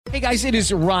Hey guys, it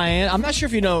is Ryan. I'm not sure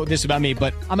if you know this about me,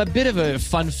 but I'm a bit of a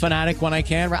fun fanatic when I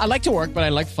can. I like to work, but I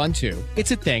like fun too.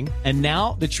 It's a thing. And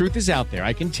now the truth is out there.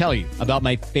 I can tell you about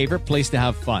my favorite place to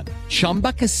have fun.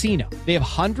 Chumba Casino. They have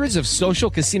hundreds of social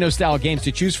casino style games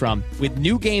to choose from with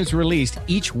new games released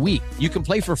each week. You can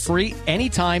play for free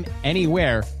anytime,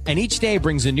 anywhere. And each day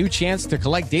brings a new chance to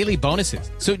collect daily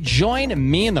bonuses. So join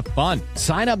me in the fun.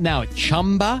 Sign up now at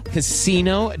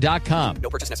ChumbaCasino.com. No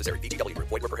purchase necessary. VGW.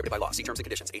 Void where prohibited by law. See terms and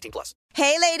conditions. 18+.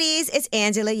 Hey ladies, it's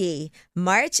Angela Yee.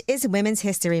 March is Women's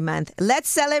History Month. Let's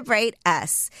celebrate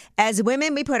us. As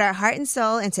women, we put our heart and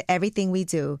soul into everything we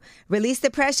do. Release the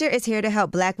Pressure is here to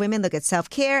help Black women look at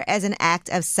self-care as an act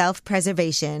of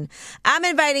self-preservation. I'm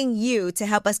inviting you to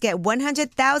help us get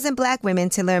 100,000 Black women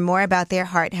to learn more about their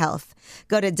heart health.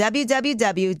 Go to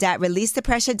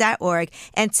www.releasethepressure.org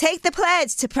and take the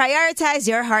pledge to prioritize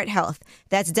your heart health.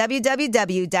 That's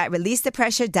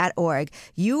www.releasethepressure.org.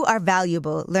 You are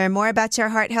valuable. Learn more about your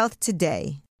heart health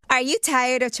today. Are you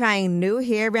tired of trying new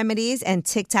hair remedies and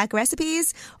TikTok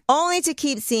recipes only to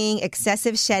keep seeing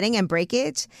excessive shedding and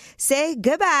breakage? Say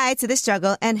goodbye to the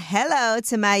struggle and hello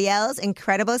to Mayel's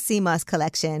incredible sea moss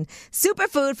collection.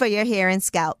 Superfood for your hair and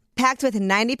scalp. Packed with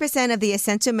 90% of the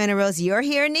essential minerals your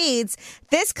hair needs,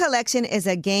 this collection is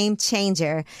a game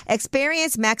changer.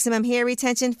 Experience maximum hair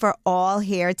retention for all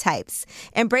hair types.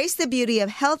 Embrace the beauty of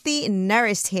healthy,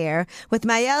 nourished hair with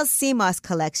Mayel's Sea Moss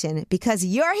collection, because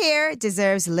your hair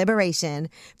deserves liberation.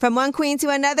 From one queen to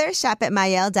another, shop at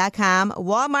Mayel.com,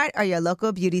 Walmart, or your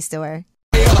local beauty store.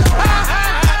 You are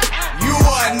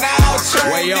now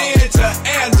tuned in to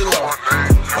Angela,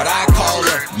 but I call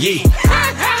her Yee.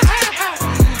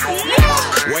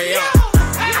 Way up.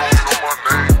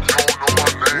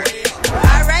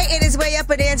 All right, it is Way Up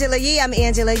with Angela Yee. I'm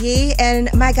Angela Yee,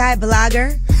 and my guy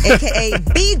Blogger, a.k.a.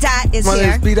 B-Dot, is My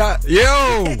here. name's B-Dot.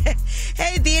 Yo!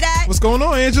 Hey, B-Dot. What's going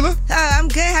on, Angela? I'm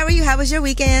good. How are you? How was your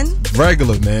weekend?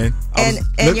 Regular, man. And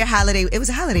your holiday. It was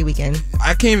a holiday weekend.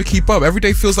 I can't even keep up. Every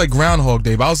day feels like Groundhog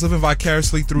Day, but I was living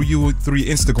vicariously through you, through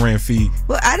your Instagram feed.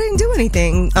 Well, I didn't do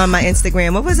anything on my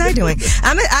Instagram. What was I doing?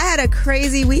 I had a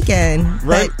crazy weekend.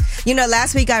 Right. But,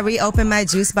 last week I reopened my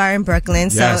juice bar in Brooklyn.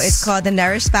 So Yes. it's called the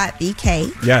Nourish Spot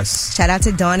BK. Yes. Shout out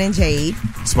to Dawn and Jade.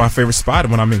 It's my favorite spot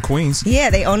when I'm in Queens. Yeah,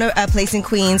 they own a place in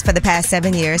Queens for the past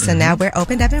 7 years. So now we're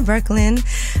opened up in Brooklyn.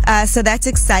 So that's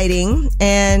exciting.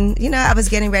 And, I was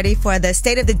getting ready for the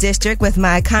State of the District with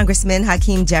my Congressman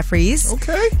Hakeem Jeffries.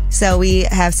 Okay. So we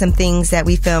have some things that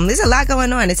we filmed. There's a lot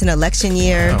going on. It's an election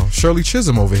year. Wow. Shirley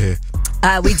Chisholm over here.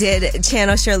 We did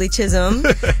channel Shirley Chisholm.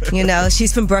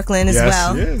 She's from Brooklyn as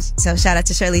well. Yes, she is. So shout out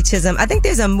to Shirley Chisholm. I think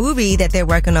there's a movie that they're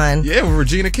working on. Yeah, with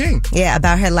Regina King. Yeah,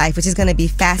 about her life, which is going to be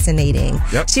fascinating.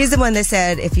 Yep. She's the one that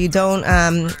said, if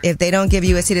they don't give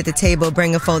you a seat at the table,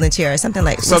 bring a folding chair or something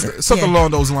like that. Something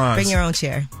along those lines. Bring your own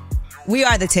chair. We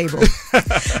are the table.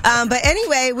 But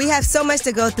anyway, we have so much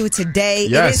to go through today.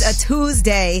 Yes. It is a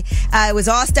Tuesday. It was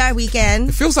All-Star Weekend.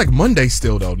 It feels like Monday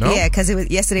still, though, no? Yeah, because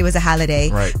yesterday was a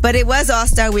holiday. Right. But it was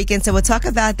All-Star Weekend, so we'll talk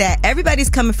about that. Everybody's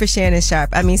coming for Shannon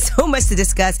Sharp. I mean, so much to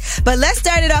discuss. But let's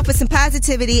start it off with some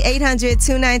positivity.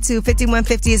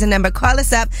 800-292-5150 is the number. Call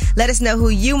us up. Let us know who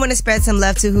you want to spread some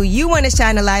love to, who you want to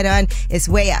shine a light on. It's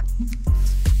Way Up.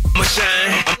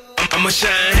 I'ma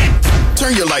shine.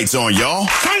 Turn your lights on, y'all.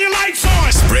 Turn your lights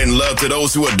on. Spreading love to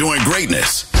those who are doing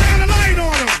greatness. Shine a light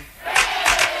on them.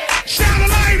 Shine a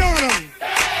light on them.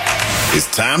 It's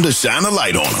time to shine a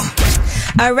light on them.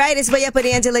 All right, it's Way Up with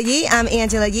Angela Yee. I'm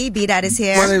Angela Yee. B-Dot is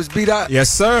here. My name's B-Dot. Yes,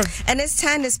 sir. And it's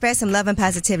time to spread some love and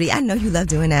positivity. I know you love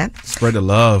doing that. Spread the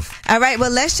love. All right, well,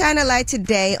 let's shine a light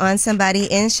today on somebody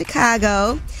in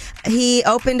Chicago. He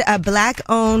opened a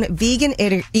Black-owned vegan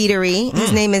eatery.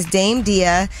 His name is Dame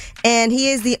Dia, and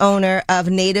he is the owner of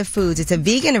Native Foods. It's a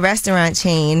vegan restaurant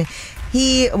chain.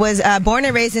 He was born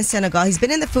and raised in Senegal. He's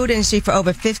been in the food industry for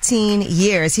over 15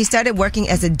 years. He started working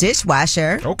as a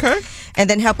dishwasher. Okay. And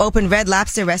then helped open Red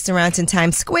Lobster restaurants in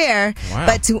Times Square. Wow.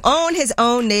 But to own his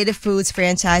own Native Foods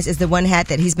franchise is the one hat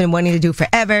that he's been wanting to do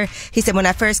forever. He said, when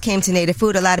I first came to Native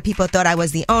Food, a lot of people thought I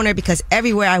was the owner because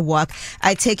everywhere I walk,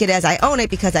 I take it as I own it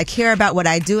because I care about what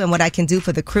I do and what I can do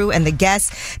for the crew and the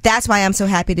guests. That's why I'm so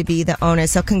happy to be the owner.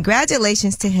 So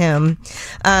congratulations to him.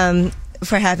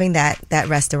 For having that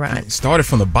restaurant. Started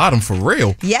from the bottom for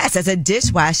real. Yes, as a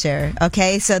dishwasher.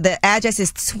 Okay, so the address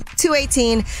is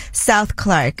 218 South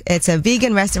Clark. It's a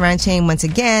vegan restaurant chain once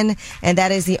again, and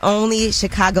that is the only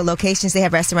Chicago locations. They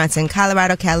have restaurants in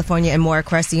Colorado, California, and more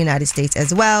across the United States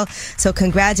as well. So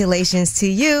congratulations to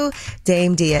you,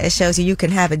 Dame Dia. It shows you can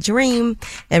have a dream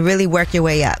and really work your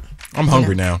way up. I'm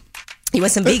hungry now. You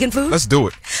want some vegan food? Let's do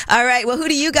it. All right. Well, who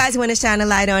do you guys want to shine a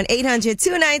light on?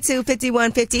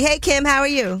 800-292-5150. Hey, Kim, how are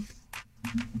you?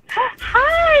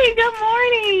 Hi, good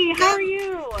morning. How are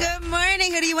you? Good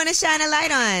morning. Who do you want to shine a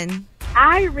light on?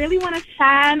 I really want to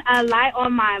shine a light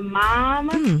on my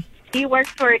mom. She works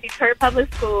for Detroit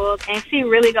Public Schools, and she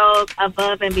really goes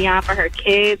above and beyond for her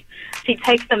kids. She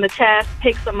takes them to chess,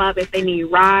 picks them up if they need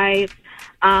rides.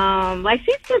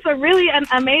 She's just a really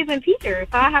amazing teacher,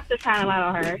 so I have to shine a light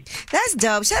on her. That's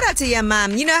dope. Shout out to your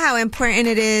mom. You know how important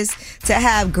it is to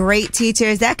have great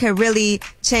teachers. That could really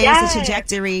change the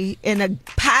trajectory in a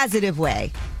positive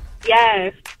way.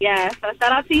 Yes. So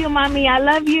shout out to you, Mommy. I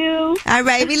love you. All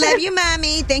right. We love you,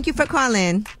 Mommy. Thank you for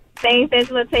calling. Thanks,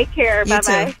 Angela. Take care.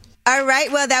 Bye-bye. All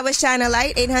right. Well, that was Shine a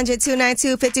Light.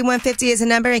 800-292-5150 is a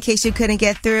number in case you couldn't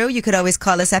get through. You could always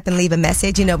call us up and leave a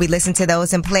message. You know, we listen to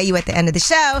those and play you at the end of the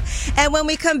show. And when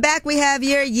we come back, we have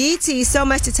your Yeetie. So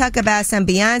much to talk about. Some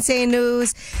Beyonce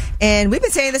news. And we've been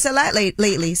saying this a lot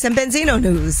lately. Some Benzino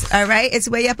news. All right. It's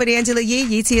Way Up with Angela Yee.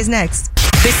 Yeetie is next.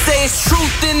 They say it's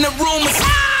truth in the rumors.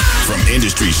 From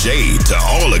industry shade to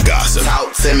all the gossip,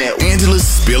 Talk to me. Angela's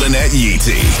spilling that Yee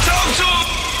tea.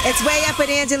 It's Way Up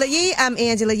with Angela Yee. I'm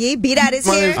Angela Yee. B-Dot is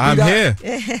here. I'm here.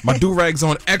 My do-rag's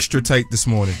on extra tight this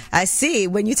morning. I see.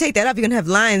 When you take that off, you're going to have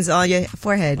lines on your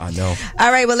forehead. I know.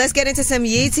 All right, well, let's get into some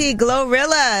Yeetie.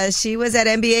 Glorilla. She was at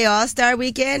NBA All-Star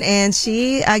Weekend, and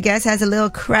she, I guess, has a little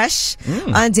crush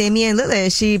on Damian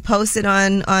Lillard. She posted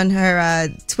on her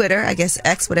Twitter, I guess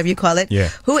X, whatever you call it,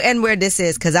 who and where this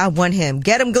is, because I want him.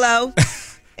 Get him, Glow.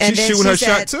 And she's then shooting her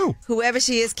said, shot, too. Whoever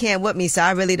she is can't whoop me, so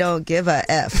I really don't give a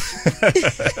F.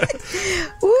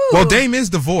 Well, Dame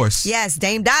is divorced. Yes,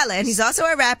 Dame Dollar. And he's also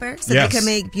a rapper, so Yes. they can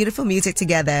make beautiful music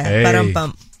together. Hey.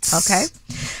 Bump. Okay.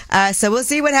 So we'll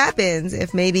see what happens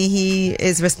if maybe he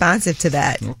is responsive to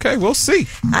that. Okay, we'll see.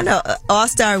 I know,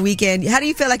 All-Star Weekend. How do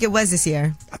you feel like it was this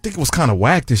year? I think it was kind of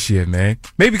whack this year, man.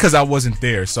 Maybe because I wasn't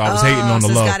there, so I was hating on the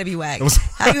so low. It's got to be whack.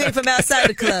 How you hating from outside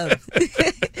the club?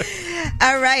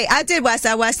 All right. I did watch.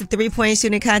 I watched the 3-point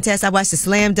shooting contest. I watched the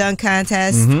slam dunk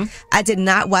contest. I did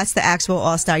not watch the actual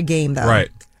All-Star game, though. Right.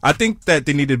 I think that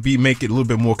they need to make it a little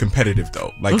bit more competitive,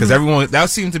 though. Like, because everyone, that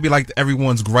seems to be like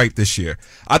everyone's gripe this year.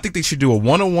 I think they should do a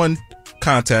 1-on-1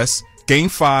 contest, game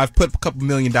 5, put a couple $1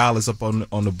 million up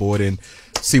on the board and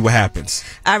see what happens.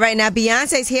 All right. Now,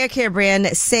 Beyonce's hair care brand,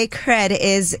 Sexyy,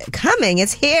 is coming.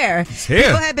 It's here. It's here.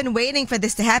 People have been waiting for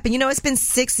this to happen. You know, it's been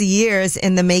 6 years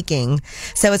in the making.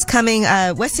 So it's coming.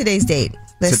 What's today's date?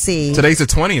 Let's see. Today's the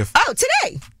 20th. Oh,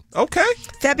 today. Okay.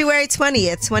 February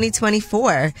 20th,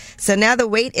 2024. So now the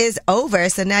wait is over.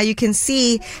 So now you can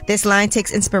see this line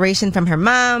takes inspiration from her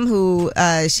mom, who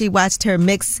she watched her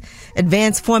mix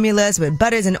advanced formulas with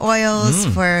butters and oils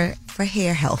for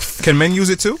hair health. Can men use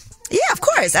it too? Yeah, of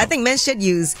course. I think men should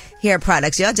use hair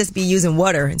products. Y'all just be using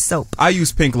water and soap. I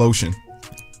use pink lotion.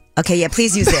 Okay, yeah,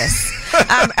 please use this.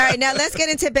 All right, now let's get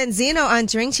into Benzino on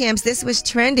Drink Champs. This was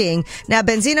trending. Now,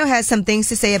 Benzino has some things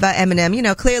to say about Eminem. You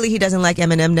know, clearly he doesn't like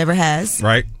Eminem, never has.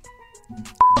 Right.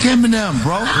 Eminem,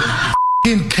 bro.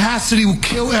 Cassidy will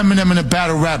kill Eminem in a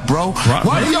battle rap, bro. Right.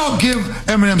 Why do y'all give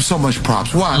Eminem so much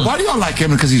props? Why? Why do y'all like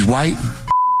Eminem? Because he's white?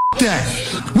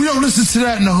 That. We don't listen to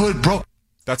that in the hood, bro.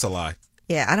 That's a lie.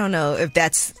 Yeah, I don't know if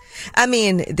that's... I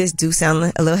mean, this do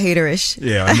sound a little haterish.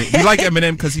 Yeah, I mean, you like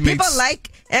Eminem because he makes... People like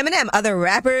Eminem. Other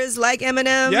rappers like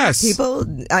Eminem. Yes. People,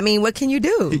 I mean, what can you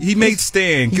do? He made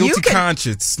Stan, Guilty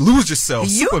Conscience, Lose Yourself,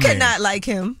 You Superman. cannot like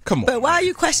him. Come on. But why are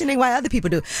you questioning why other people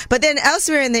do? But then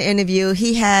elsewhere in the interview,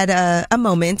 he had a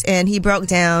moment and he broke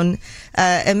down,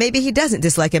 and maybe he doesn't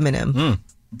dislike Eminem.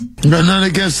 Got nothing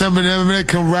against Eminem. Eminem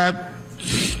can rap.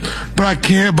 But I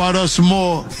care about us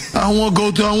more. I don't want to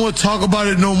go through. I don't want to talk about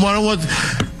it no more. I don't want.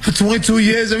 For 22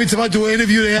 years, every time I do an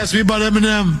interview, they ask me about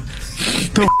Eminem.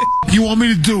 The you want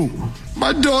me to do?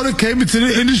 My daughter came into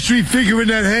the industry figuring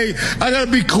that, hey, I gotta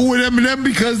be cool with Eminem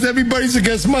because everybody's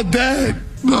against my dad.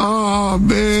 Oh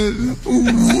man,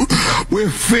 we're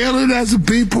failing as a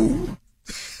people.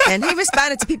 And he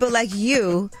responded to people like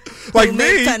you Like who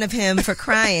made me? fun of him for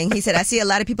crying. He said, I see a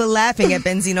lot of people laughing at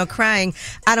Benzino crying.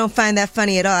 I don't find that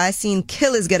funny at all. I've seen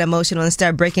killers get emotional and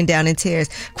start breaking down in tears.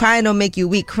 Crying don't make you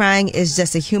weak. Crying is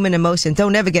just a human emotion.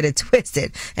 Don't ever get it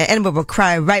twisted. And Edward will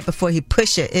cry right before he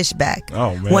push your ish back.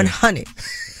 Oh, man. 100.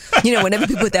 You know, whenever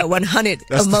people put that 100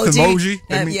 That's the emoji.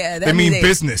 emoji? That they mean means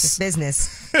business. it's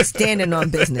business. Standing on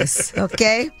business.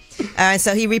 Okay?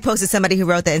 So he reposted somebody who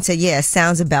wrote that and said, yeah,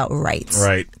 sounds about right.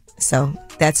 Right. So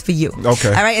That's for you. Okay.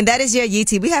 All right, and that is your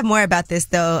Yeetie. We have more about this,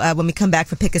 though, when we come back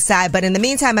for Pick a Side. But in the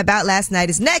meantime, About Last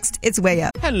Night is next. It's Way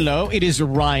Up. Hello, it is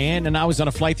Ryan, and I was on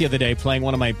a flight the other day playing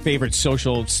one of my favorite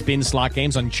social spin slot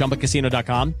games on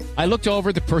ChumbaCasino.com. I looked over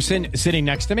at the person sitting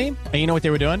next to me, and you know what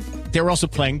they were doing? They were also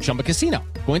playing Chumba Casino.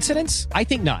 Coincidence? I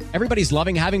think not. Everybody's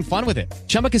loving having fun with it.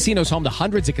 Chumba Casino is home to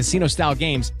hundreds of casino-style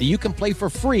games that you can play for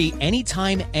free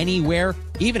anytime, anywhere,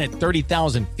 even at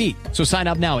 30,000 feet. So sign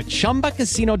up now at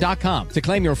ChumbaCasino.com to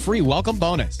claim your free welcome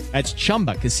bonus. That's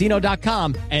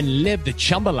ChumbaCasino.com and live the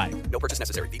Chumba life. No purchase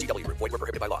necessary. VGW. Void were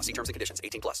prohibited by law. See terms and conditions.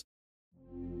 18+.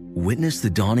 Witness the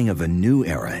dawning of a new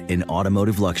era in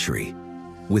automotive luxury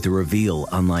with a reveal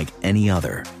unlike any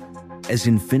other as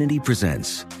Infiniti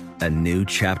presents a new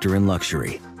chapter in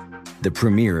luxury, the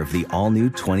premiere of the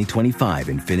all-new 2025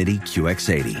 Infiniti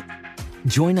QX80.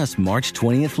 Join us March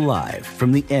 20th live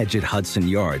from the Edge at Hudson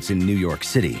Yards in New York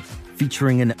City,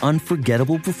 featuring an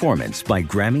unforgettable performance by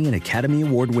Grammy and Academy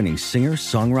Award-winning singer,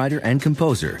 songwriter, and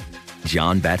composer,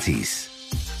 Jon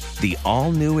Batiste. The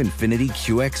all-new Infiniti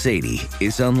QX80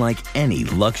 is unlike any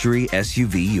luxury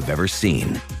SUV you've ever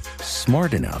seen.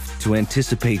 Smart enough to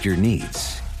anticipate your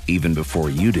needs, even before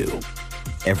you do.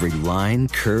 Every line,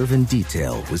 curve, and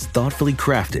detail was thoughtfully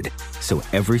crafted so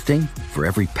everything for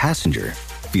every passenger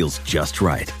feels just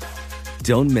right.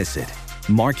 Don't miss it.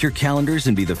 Mark your calendars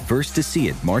and be the first to see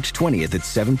it March 20th at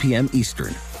 7 p.m.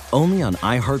 Eastern, only on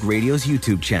iHeartRadio's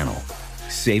YouTube channel.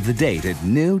 Save the date at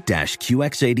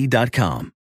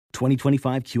new-QX80.com.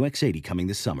 2025 QX80 coming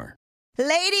this summer.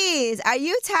 Ladies, are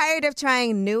you tired of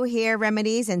trying new hair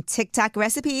remedies and TikTok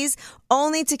recipes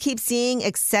only to keep seeing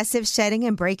excessive shedding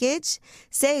and breakage?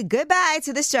 Say goodbye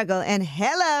to the struggle and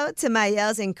hello to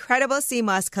Mayel's incredible sea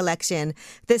moss collection,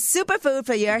 the superfood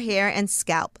for your hair and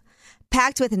scalp.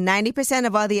 Packed with 90%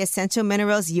 of all the essential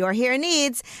minerals your hair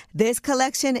needs, this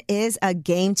collection is a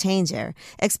game changer.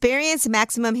 Experience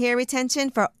maximum hair retention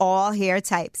for all hair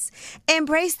types.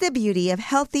 Embrace the beauty of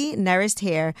healthy, nourished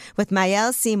hair with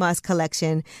Mayel's Sea Moss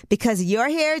collection, because your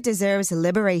hair deserves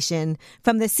liberation.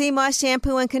 From the Sea Moss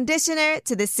shampoo and conditioner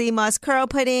to the Sea Moss curl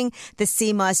pudding, the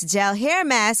Sea Moss gel hair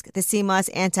mask, the Sea Moss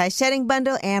anti-shedding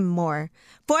bundle, and more.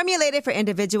 Formulated for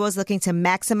individuals looking to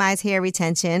maximize hair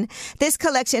retention, this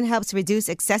collection helps reduce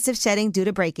excessive shedding due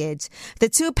to breakage. The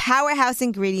two powerhouse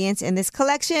ingredients in this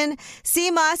collection, sea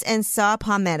moss and saw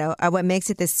palmetto, are what makes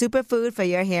it the superfood for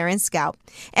your hair and scalp.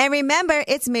 And remember,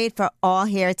 it's made for all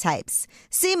hair types.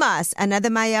 Sea moss, another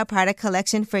Mayel product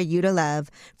collection for you to love.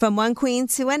 From one queen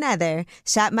to another,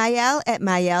 shop Mayel at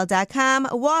Mayel.com,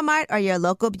 Walmart, or your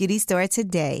local beauty store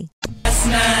today.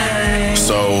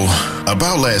 So,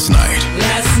 about last night.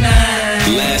 Last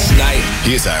night.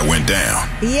 Here's how it went down.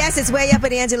 Yes, it's Way Up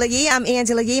with Angela Yee. I'm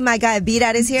Angela Yee. My guy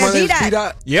B-Dot is here.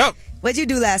 B-Dot, Yep. what'd you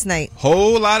do last night?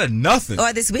 Whole lot of nothing.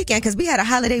 Or this weekend, because we had a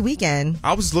holiday weekend.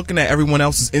 I was looking at everyone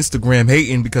else's Instagram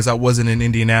hating because I wasn't in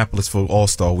Indianapolis for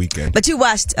All-Star Weekend. But you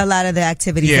watched a lot of the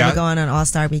activities that were going on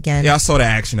All-Star Weekend. Yeah, I saw the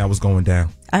action that was going down.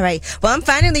 All right. Well, I'm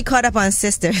finally caught up on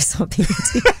Sisters on BET.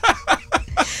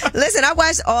 Listen, I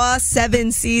watched all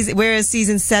 7 seasons. We're in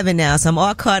season 7 now, so I'm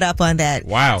all caught up on that.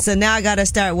 Wow. So now I got to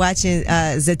start watching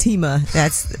Zatima.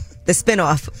 That's the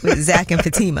spinoff with Zach and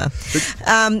Fatima.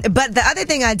 But the other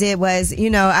thing I did was,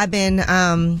 I've been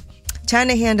trying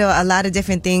to handle a lot of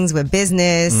different things with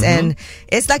business, and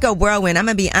it's like a whirlwind. I'm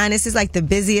going to be honest. It's like the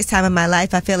busiest time of my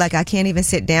life. I feel like I can't even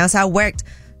sit down. So I worked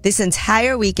this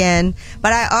entire weekend,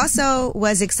 but I also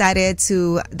was excited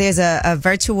there's a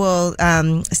virtual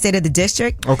State of the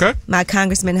District. Okay. My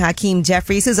Congressman Hakeem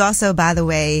Jeffries, who's also, by the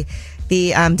way,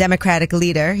 the Democratic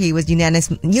leader. He was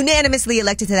unanimously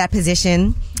elected to that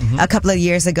position a couple of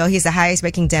years ago. He's the highest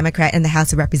ranking Democrat in the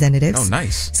House of Representatives. Oh,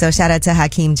 nice. So shout out to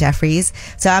Hakeem Jeffries.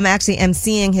 So I'm actually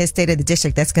emceeing his State of the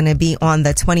District. That's going to be on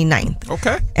the 29th.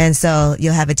 Okay. And so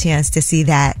you'll have a chance to see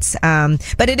that.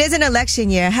 But it is an election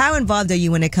year. How involved are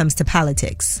you when it comes to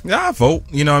politics? Yeah, I vote.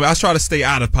 I try to stay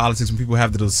out of politics when people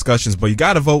have the discussions, but you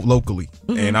got to vote locally.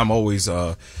 And I'm always,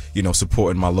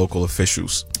 supporting my local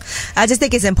officials. I just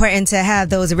think it's important to have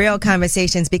those real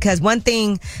conversations, because one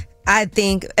thing I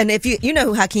think, and if you know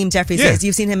who Hakeem Jeffries is,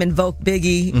 you've seen him invoke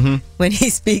Biggie when he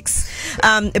speaks,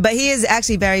 but he is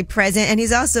actually very present, and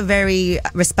he's also very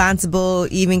responsible,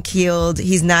 even keeled.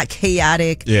 He's not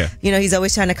chaotic. Yeah. He's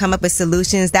always trying to come up with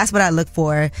solutions. That's what I look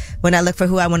for when I look for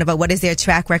who I want to vote. What is their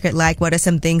track record like? What are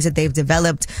some things that they've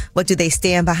developed? What do they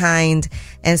stand behind?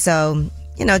 And so,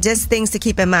 just things to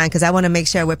keep in mind, because I want to make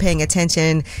sure we're paying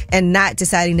attention and not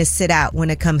deciding to sit out when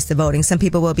it comes to voting. Some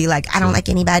people will be like, I don't like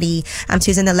anybody. I'm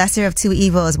choosing the lesser of two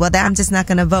evils. Well, I'm just not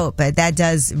going to vote. But that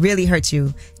does really hurt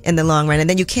you in the long run. And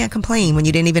then you can't complain when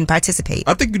you didn't even participate.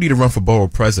 I think you need to run for borough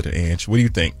president, Ange. What do you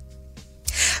think?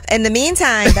 In the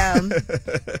meantime,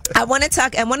 I want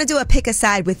to do a pick a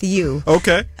side with you.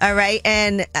 Okay. All right.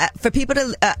 And for people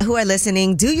who are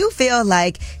listening, do you feel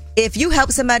like if you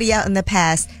help somebody out in the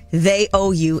past, they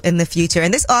owe you in the future?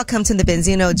 And this all comes from the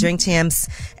Benzino Drink Champs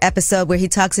episode where he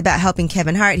talks about helping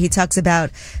Kevin Hart. He talks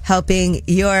about helping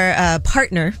your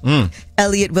partner,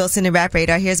 Elliot Wilson, in Rap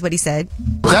Radar. Here's what he said.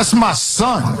 That's my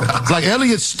son. Like,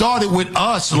 Elliot started with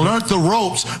us, learned the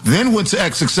ropes, then went to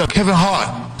XXL. Kevin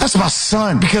Hart, that's my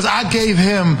son. Because I gave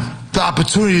him the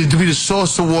opportunity to be the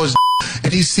Source Awards,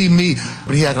 and he see me,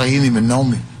 but he act like he didn't even know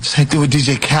me. Same thing with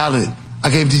DJ Khaled. I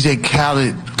gave DJ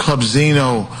Khaled, Club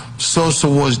Zeno, Source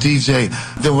Awards DJ.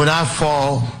 Then when I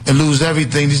fall and lose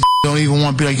everything, these don't even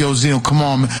want to be like, yo, Zeno, come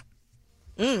on, man.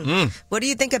 What do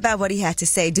you think about what he had to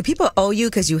say? Do people owe you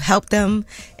because you helped them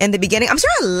in the beginning? I'm sure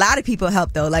a lot of people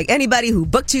helped, though. Like, anybody who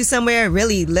booked you somewhere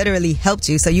really literally helped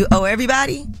you. So you owe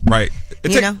everybody? Right.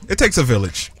 It takes a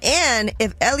village. And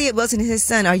if Elliot Wilson is his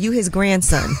son, are you his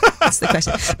grandson? That's the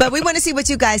question. But we want to see what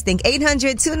you guys think.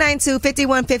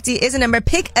 800-292-5150 is a number.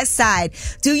 Pick a side.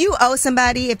 Do you owe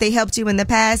somebody if they helped you in the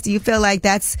past? Do you feel like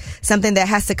that's something that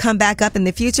has to come back up in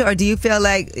the future? Or do you feel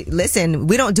like, listen,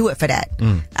 we don't do it for that.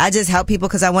 I just help people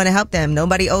because I want to help them.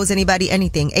 Nobody owes anybody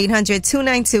anything.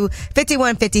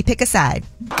 800-292-5150. Pick a side.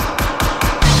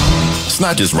 It's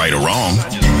not just right or wrong.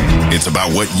 It's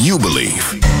about what you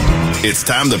believe. It's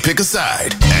time to pick a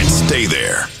side and stay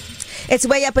there. It's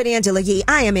Way Up with Angela Yee.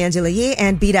 I am Angela Yee,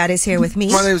 and B-Dot is here with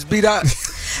me. My name is B-Dot.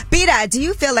 B-Dot, do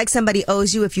you feel like somebody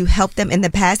owes you if you helped them in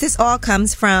the past? This all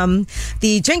comes from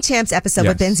the Drink Champs episode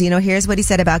with Benzino. Here's what he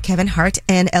said about Kevin Hart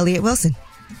and Elliot Wilson.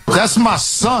 That's my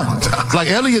son. Like,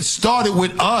 Elliot started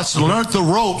with us, learned the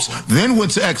ropes, then went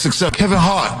to XXL. Kevin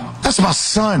Hart, that's my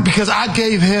son. Because I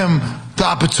gave him the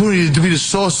opportunity to be the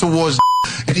Source Awards,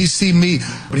 and he see me,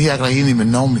 but he act like he didn't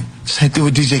even know me. Same thing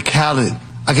with DJ Khaled.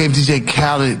 I gave DJ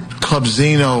Khaled, Club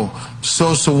Zeno,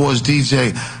 Source Awards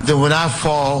DJ. Then when I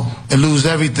fall and lose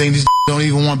everything, these don't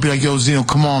even want to be like, yo, Zeno,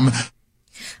 come on, man.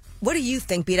 What do you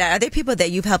think, B-Dot? Are there people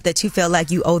that you've helped that you feel like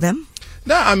you owe them?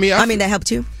 No, I mean, that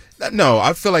helped you? No,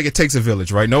 I feel like it takes a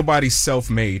village, right? Nobody's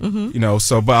self-made, you know.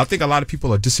 So, but I think a lot of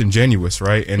people are disingenuous,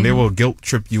 right? And they will guilt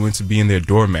trip you into being their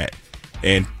doormat,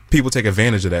 and people take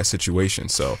advantage of that situation.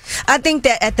 So, I think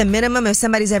that at the minimum, if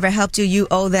somebody's ever helped you, you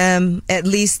owe them at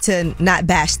least to not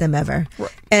bash them ever.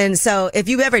 Right. And so, if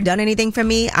you've ever done anything for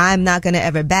me, I'm not going to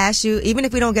ever bash you, even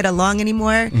if we don't get along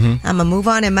anymore. I'm gonna move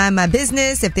on and mind my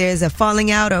business if there's a falling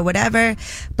out or whatever.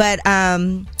 But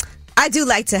I do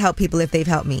like to help people if they've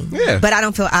helped me. Yeah. But I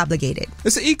don't feel obligated.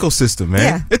 It's an ecosystem, man.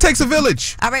 Yeah. It takes a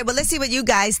village. All right, well, let's see what you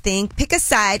guys think. Pick a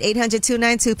side,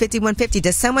 800-292-5150.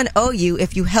 Does someone owe you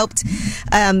if you helped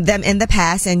them in the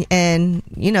past and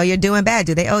you know, you're doing bad?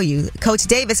 Do they owe you? Coach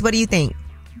Davis, what do you think?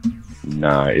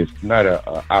 Nah, it's not an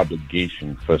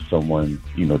obligation for someone,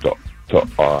 you know, to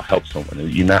help someone.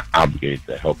 You're not obligated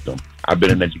to help them. I've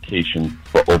been in education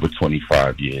for over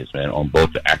 25 years, man, on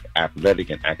both the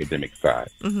athletic and academic side.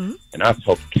 And I've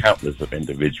helped countless of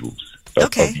individuals,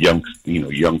 of young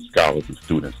scholars and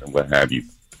students and what have you.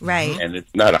 Right. And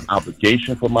it's not an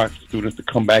obligation for my students to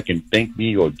come back and thank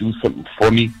me or do something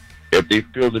for me. If they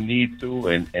feel the need to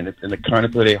and it's in the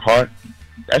kindness of their heart,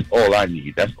 that's all I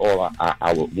need. That's all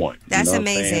I would want. That's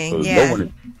amazing. So yeah.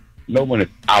 No one is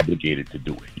obligated to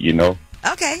do it, you know?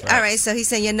 Okay. All right. So he's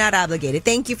saying you're not obligated.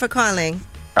 Thank you for calling.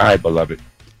 All right, beloved.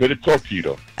 Good to talk to you,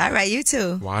 though. All right. You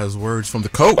too. Wise words from the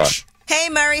coach. Bye. Hey,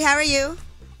 Murray. How are you?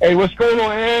 Hey, what's going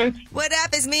on, Ann? What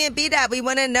up? It's me and B-Dot. We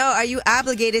want to know, are you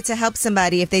obligated to help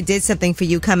somebody if they did something for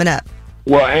you coming up?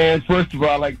 Well, Ann, first of all,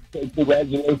 I'd like to say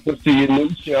congratulations to your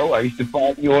new show. I used to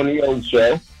follow you on the old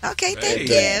show. Okay. Thank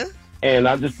you. And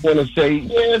I just want to say,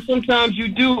 yeah, sometimes you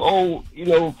do owe, you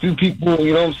know, a few people,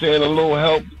 you know what I'm saying, a little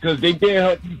help because they did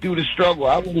help you through the struggle.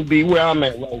 I wouldn't be where I'm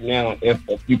at right now if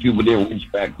a few people didn't reach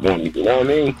back on me. You know what I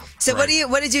mean? So what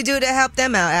did you do to help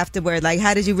them out afterward? Like,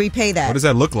 how did you repay that? What does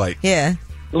that look like? Yeah.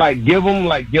 Like, give them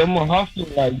a hustle.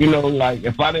 Like, you know, like,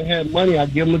 if I didn't have money,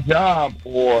 I'd give them a job.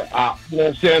 Or, you know what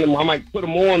I'm saying, I might put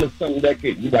them on to something that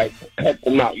could, like, help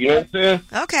them out. You know what I'm saying?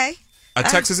 Okay. A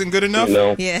text isn't good enough? You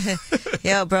know? Yeah.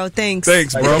 Yo, bro, thanks.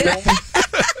 Thanks, bro. Yeah.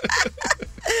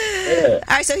 All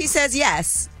right, so he says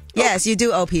yes. Yes, you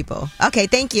do owe people. Okay,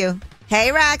 thank you.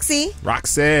 Hey, Roxy.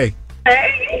 Roxy.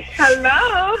 Hey,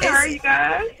 hello. How are you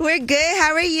guys? We're good.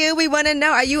 How are you? We want to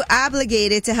know, are you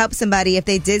obligated to help somebody if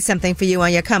they did something for you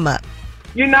on your come up?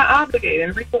 You're not obligated.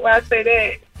 And the reason why I say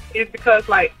that is because,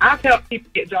 like, I've helped people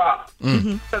get jobs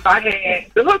because I had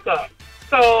the hookup.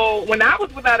 So when I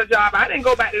was without a job, I didn't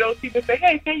go back to those people and say,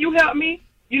 hey, can you help me?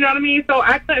 You know what I mean? So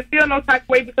I couldn't feel no type of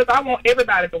way because I want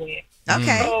everybody to win.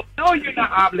 Okay. So, no, you're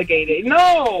not obligated.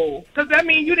 No. Because that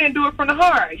means you didn't do it from the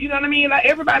heart. You know what I mean? Like,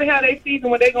 everybody have their season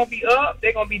when they're going to be up,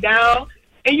 they're going to be down.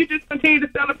 And you just continue to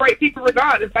celebrate people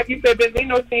regardless. Like you said,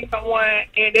 Benzino seen someone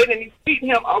and they didn't speak to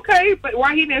him. Okay, but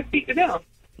why he didn't speak to them?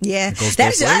 Yeah,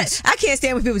 I can't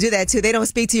stand when people do that too. They don't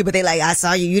speak to you, but they like, I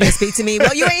saw you. You didn't speak to me.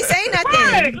 Well, you ain't saying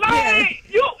nothing. Right,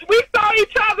 we saw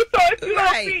each other. So if you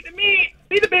don't speak to me,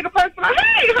 be the bigger person. Like,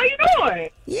 hey, how you doing?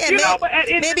 Yeah, you know, but at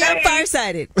the end maybe of the I'm day,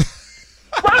 farsighted.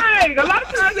 Right. A lot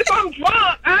of times, if I'm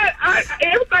drunk, I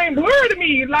everything blurred to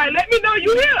me. Like, let me know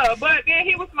you here. But then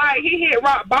he was like, he hit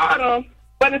rock bottom.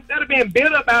 But instead of being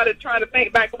bitter about it, trying to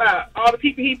think back about all the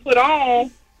people he put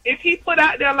on, if he put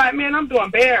out there like, man, I'm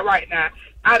doing bad right now,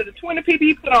 out of the 20 people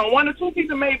he put on, 1 or 2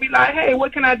 people may be like, hey,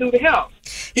 what can I do to help?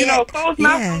 You know, closed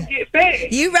mouth don't get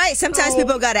fed. You're right. Sometimes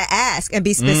people got to ask and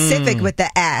be specific with the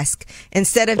ask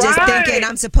instead of just thinking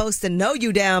I'm supposed to know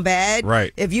you down bad.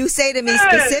 Right. If you say to me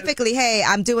specifically, hey,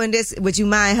 I'm doing this, would you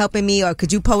mind helping me, or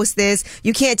could you post this?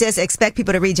 You can't just expect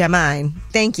people to read your mind.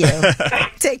 Thank you.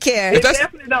 Take care. They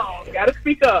definitely don't. Got to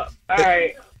speak up. All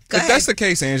right. If that's the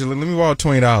case, Angela, let me borrow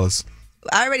 $20.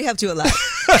 I already helped you a lot.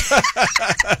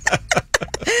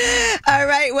 All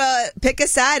right, well, pick a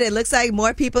side. It looks like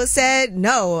more people said,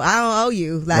 no, I don't owe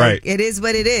you. Like, It is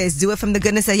what it is. Do it from the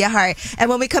goodness of your heart. And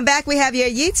when we come back, we have your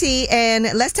Yeetie, and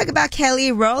let's talk about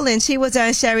Kelly Rowland. She was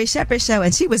on Sherry Shepherd's show,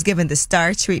 and she was given the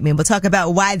star treatment. We'll talk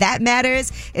about why that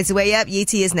matters. It's Way Up.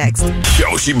 Yeetie is next.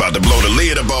 Yo, she about to blow the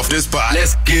lid up off this pot.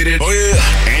 Let's get it. Oh,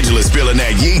 yeah. Angela's spilling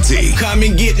that Yeetie. Come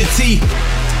and get the tea.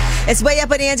 It's Way Up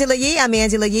with Angela Yee. I'm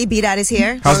Angela Yee. Beat Out is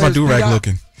here. How's my do-rag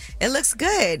looking? It looks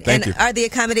good. Thank you. Are the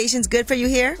accommodations good for you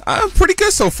here? I'm pretty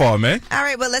good so far, man. All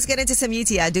right, well, let's get into some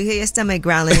Yeetie. I do hear your stomach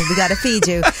growling. We got to feed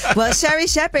you. Well, Sherry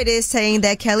Shepherd is saying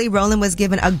that Kelly Rowland was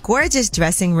given a gorgeous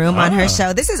dressing room on her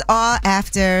show. This is all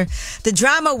after the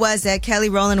drama was that Kelly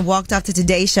Rowland walked off the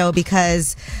Today Show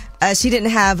because she didn't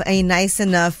have a nice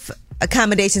enough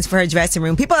accommodations for her dressing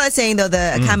room. People are saying, though,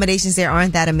 the accommodations there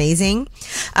aren't that amazing.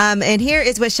 And here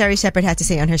is what Sherry Shepherd had to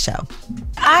say on her show.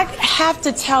 I have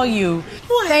to tell you,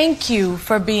 thank you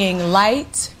for being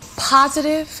light,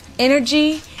 positive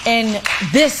energy in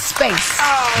this space,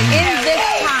 in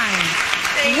this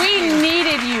time. We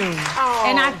needed you.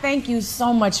 And I thank you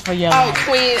so much for your life.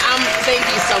 Queen, thank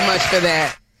you so much for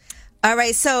that. All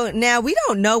right, so now we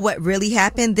don't know what really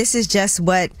happened. This is just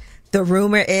what the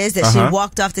rumor is that she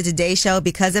walked off the Today Show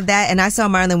because of that. And I saw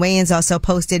Marlon Wayans also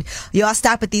posted, y'all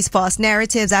stop with these false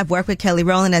narratives. I've worked with Kelly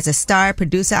Rowland as a star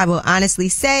producer. I will honestly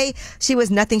say she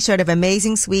was nothing short of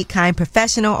amazing, sweet, kind,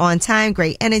 professional, on time,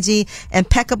 great energy,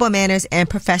 impeccable manners, and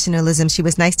professionalism. She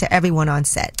was nice to everyone on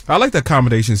set. I like the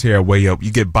accommodations here at Way Up. You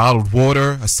get bottled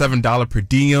water, a $7 per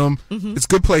diem. It's a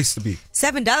good place to be.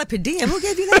 $7 per diem? Who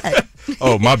gave you that?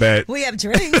 Oh, my bad. We have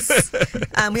drinks.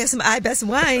 We have some iBest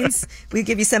wines. We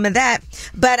give you some of that.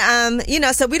 But,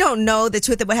 so we don't know the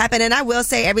truth of what happened. And I will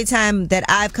say every time that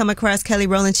I've come across Kelly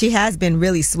Rowland, she has been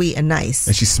really sweet and nice.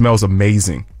 And she smells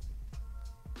amazing.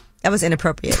 That was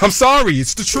inappropriate. I'm sorry.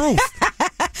 It's the truth.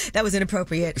 That was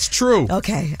inappropriate. It's true.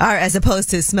 Okay. All right, as opposed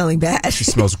to smelling bad. She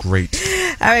smells great.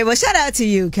 All right. Well, shout out to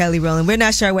you, Kelly Rowland. We're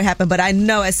not sure what happened, but I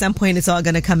know at some point it's all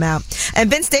going to come out. And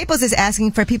Vince Staples is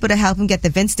asking for people to help him get the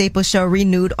Vince Staples Show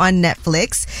renewed on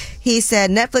Netflix. He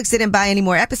said Netflix didn't buy any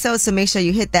more episodes, so make sure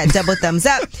you hit that double thumbs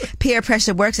up. Peer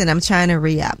pressure works, and I'm trying to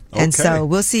re-up. Okay. And so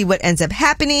we'll see what ends up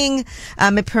happening.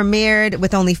 It premiered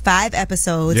with only 5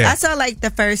 episodes. Yeah. I saw like the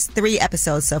first 3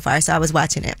 episodes so far, so I was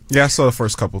watching it. Yeah, I saw the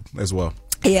first couple as well.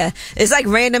 Yeah, it's like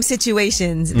random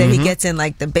situations that he gets in,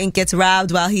 like the bank gets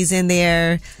robbed while he's in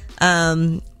there.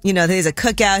 There's a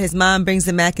cookout. His mom brings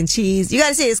the mac and cheese. You got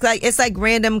to see, it's like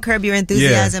random Curb Your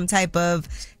Enthusiasm type of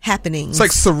happenings. It's like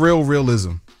surreal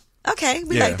realism. Okay,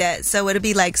 we like that. So would it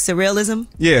be like surrealism?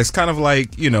 Yeah, it's kind of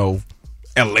like,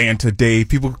 Atlanta Day.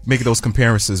 People make those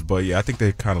comparisons, but yeah, I think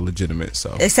they're kind of legitimate.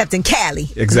 So except in Cali,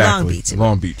 exactly,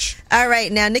 Long Beach. All right,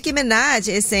 now Nicki Minaj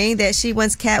is saying that she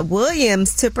wants Cat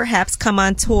Williams to perhaps come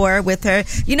on tour with her.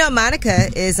 Monica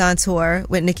is on tour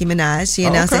with Nicki Minaj. She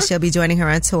announced that she'll be joining her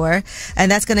on tour, and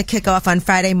that's going to kick off on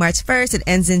Friday, March 1st. It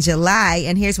ends in July,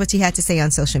 and here's what she had to say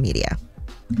on social media.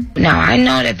 Now, I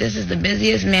know that this is the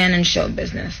busiest man in show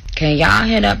business. Can y'all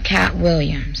hit up Cat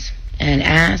Williams and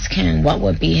ask him what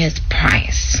would be his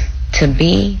price to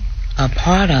be a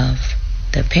part of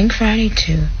the Pink Friday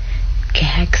 2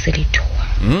 Gag City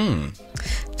tour?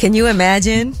 Can you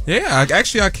imagine? Yeah,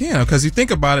 actually I can, because you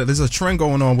think about it, there's a trend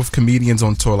going on with comedians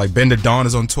on tour. Like Bender Dawn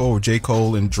is on tour with J.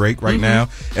 Cole and Drake right now.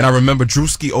 And I remember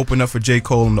Drewski opened up for J.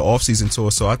 Cole in the off-season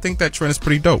tour, so I think that trend is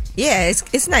pretty dope. Yeah,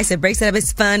 it's nice. It breaks it up.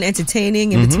 It's fun,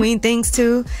 entertaining in between things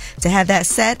too, to have that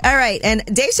set. All right, and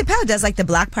Dave Chappelle does like the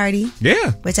block party.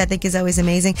 Yeah. Which I think is always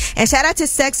amazing. And shout out to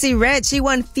Sexyy Red. She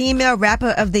won Female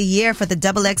Rapper of the Year for the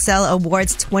XXL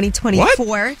Awards 2024.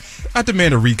 What? I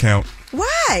demand a recount.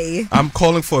 Why? I'm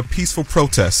calling for a peaceful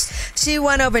protest. She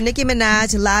won over Nicki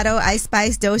Minaj, Lotto, Ice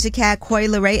Spice, Doja Cat, Coi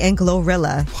Leray, and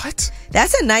Glorilla. What?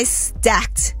 That's a nice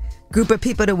stacked group of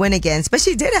people to win against. But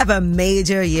she did have a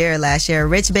major year last year.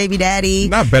 Rich Baby Daddy.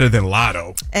 Not better than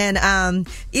Lotto. And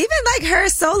even like her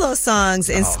solo songs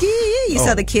and Ski. You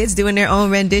saw the kids doing their own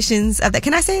renditions of that.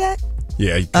 Can I say that?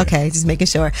 Yeah. You can. Okay, just making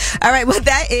sure. All right, well,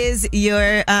 that is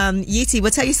your Yeetie. We'll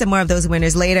tell you some more of those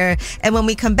winners later. And when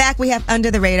we come back, we have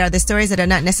Under the Radar, the stories that are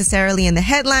not necessarily in the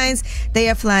headlines. They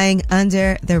are flying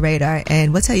under the radar.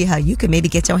 And we'll tell you how you can maybe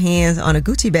get your hands on a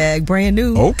Gucci bag, brand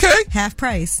new. Okay. Half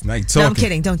price. Now you're No, I'm talking.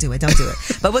 kidding. Don't do it. Don't do it.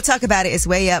 But we'll talk about it. It's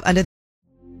way up under.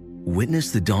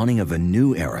 Witness the dawning of a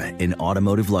new era in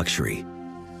automotive luxury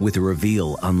with a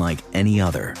reveal unlike any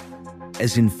other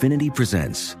as Infiniti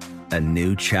presents a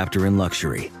new chapter in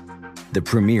luxury, the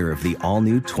premiere of the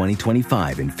all-new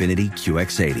 2025 Infiniti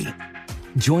QX80.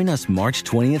 Join us March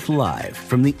 20th live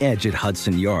from the Edge at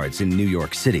Hudson Yards in New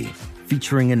York City,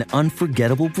 featuring an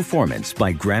unforgettable performance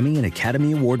by Grammy and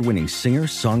Academy Award-winning singer,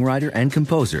 songwriter, and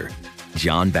composer,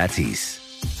 John Batiste.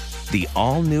 The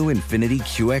all-new Infiniti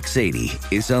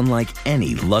QX80 is unlike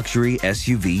any luxury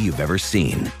SUV you've ever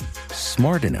seen.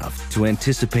 Smart enough to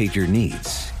anticipate your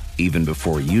needs, even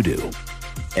before you do.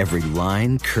 Every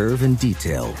line, curve, and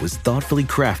detail was thoughtfully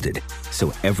crafted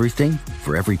so everything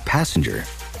for every passenger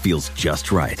feels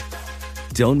just right.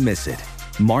 Don't miss it.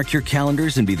 Mark your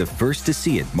calendars and be the first to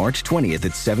see it March 20th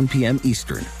at 7 p.m.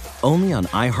 Eastern, only on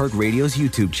iHeartRadio's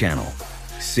YouTube channel.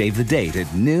 Save the date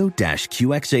at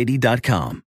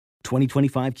new-QX80.com.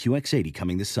 2025 QX80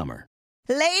 coming this summer.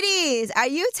 Ladies, are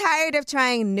you tired of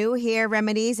trying new hair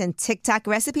remedies and TikTok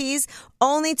recipes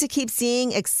only to keep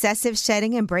seeing excessive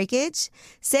shedding and breakage?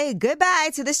 Say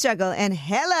goodbye to the struggle and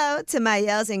hello to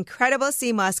Mayel's incredible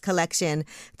sea moss collection,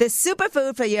 the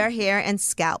superfood for your hair and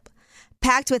scalp.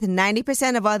 Packed with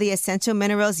 90% of all the essential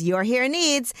minerals your hair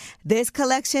needs, this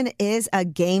collection is a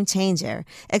game changer.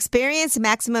 Experience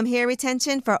maximum hair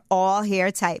retention for all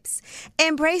hair types.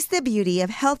 Embrace the beauty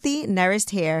of healthy, nourished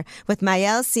hair with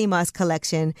Mayel's Sea Moss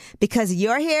collection, because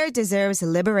your hair deserves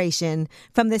liberation.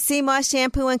 From the Sea Moss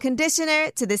shampoo and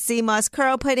conditioner to the Sea Moss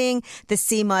curl pudding, the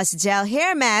Sea Moss gel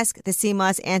hair mask, the Sea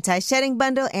Moss anti-shedding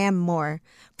bundle, and more.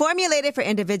 Formulated for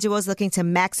individuals looking to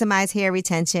maximize hair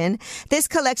retention, this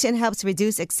collection helps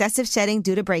reduce excessive shedding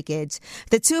due to breakage.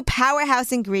 The two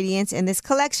powerhouse ingredients in this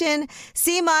collection,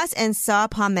 sea moss and saw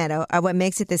palmetto, are what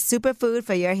makes it the superfood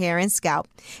for your hair and scalp.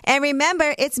 And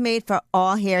remember, it's made for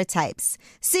all hair types.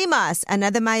 Sea moss,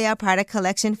 another Mayel product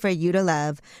collection for you to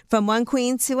love. From one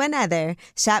queen to another,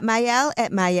 shop Mayel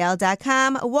at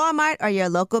Mayel.com, Walmart, or your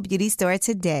local beauty store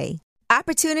today.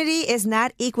 Opportunity is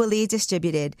not equally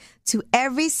distributed. To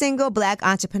every single Black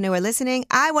entrepreneur listening,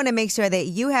 I want to make sure that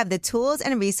you have the tools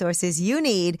and resources you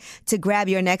need to grab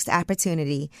your next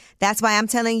opportunity. That's why I'm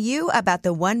telling you about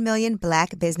the 1 Million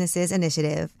Black Businesses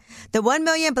Initiative. The 1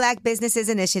 Million Black Businesses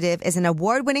Initiative is an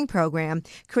award-winning program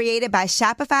created by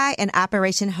Shopify and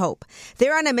Operation Hope.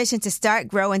 They're on a mission to start,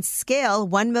 grow, and scale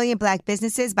 1 million Black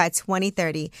businesses by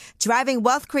 2030, driving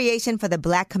wealth creation for the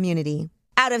Black community.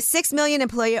 Out of 6 million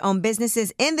employer-owned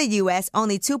businesses in the U.S.,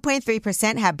 only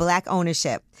 2.3% have Black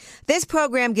ownership. This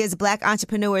program gives Black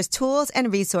entrepreneurs tools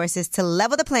and resources to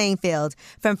level the playing field,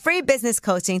 from free business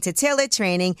coaching to tailored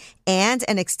training and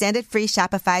an extended free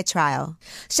Shopify trial.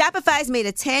 Shopify's made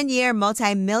a 10-year,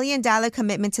 multi-million-dollar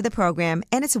commitment to the program,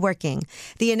 and it's working.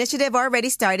 The initiative already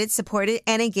started, supported,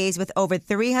 and engaged with over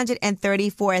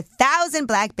 334,000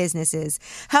 Black businesses,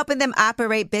 helping them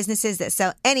operate businesses that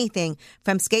sell anything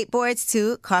from skateboards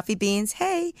to coffee beans,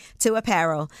 to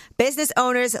apparel. Business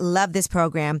owners love this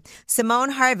program.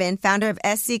 Simone Harvin, founder of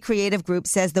SC Creative Group,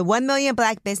 says the 1 Million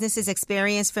Black Businesses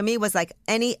experience for me was like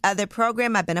any other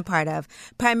program I've been a part of,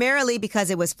 primarily because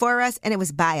it was for us and it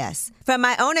was by us. From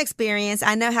my own experience,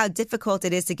 I know how difficult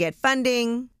it is to get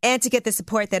funding and to get the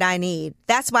support that I need.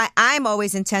 That's why I'm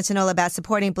always intentional about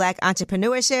supporting Black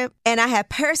entrepreneurship, and I have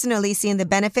personally seen the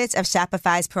benefits of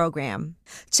Shopify's program.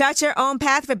 Chart your own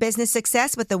path for business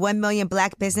success with the 1 Million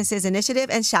Black Businesses Initiative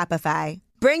and Shopify.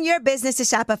 Bring your business to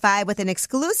Shopify with an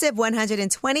exclusive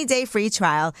 120-day free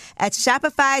trial at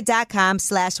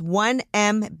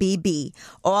shopify.com/1MBB.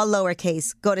 All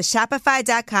lowercase. Go to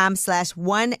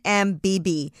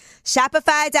shopify.com/1MBB.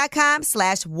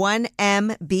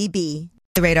 Shopify.com/1MBB.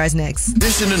 The radar's next.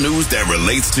 This in the news that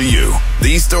relates to you.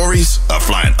 These stories are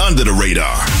flying under the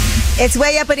radar. It's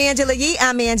Way Up with Angela Yee.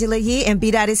 I'm Angela Yee, and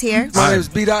B-Dot is here. My name is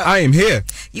B-Dot. I am here.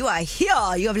 You are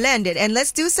here. You have landed. And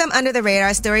let's do some under the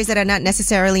radar stories that are not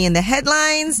necessarily in the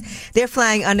headlines. They're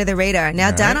flying under the radar.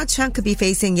 Now, Donald Trump could be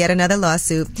facing yet another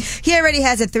lawsuit. He already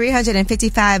has a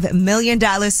 $355 million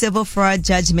civil fraud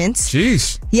judgment.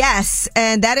 Jeez. Yes,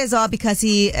 and that is all because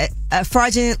he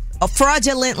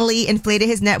fraudulently inflated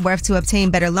his net worth to obtain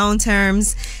better loan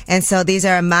terms. And so these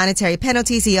are monetary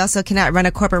penalties. He also cannot run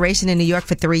a corporation in New York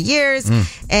for 3 years.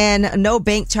 And no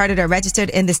bank chartered or registered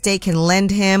in the state can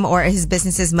lend him or his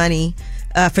business's money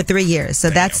for 3 years. So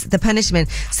that's the punishment.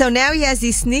 So now he has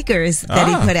these sneakers that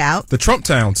he put out. The Trump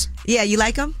Towns. Yeah, you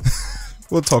like them?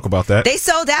 We'll talk about that. They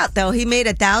sold out, though. He made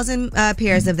 1,000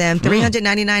 pairs of them,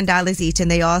 $399 each, and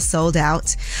they all sold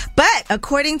out. But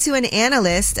according to an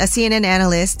analyst, a CNN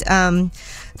analyst,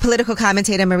 political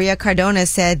commentator Maria Cardona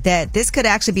said that this could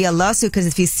actually be a lawsuit because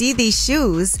if you see these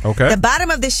shoes, the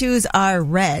bottom of the shoes are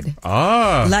red.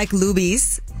 Like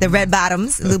Lubies. The red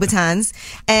bottoms, Louboutins.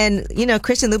 And, you know,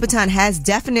 Christian Louboutin has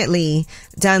definitely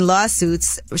done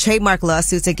lawsuits, trademark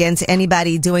lawsuits against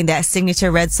anybody doing that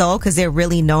signature red sole because they're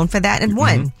really known for that and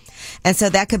won. And so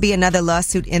that could be another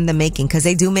lawsuit in the making because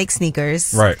they do make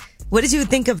sneakers. Right. What did you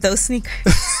think of those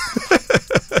sneakers?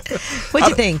 What'd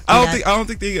you think? I don't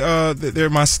think they're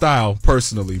my style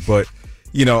personally, but,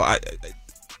 you know,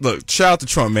 look, shout out to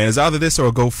Trump, man. It's either this or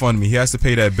a GoFundMe. He has to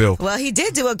pay that bill. Well, he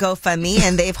did do a GoFundMe,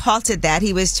 and they've halted that.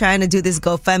 He was trying to do this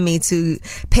GoFundMe to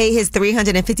pay his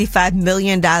 $355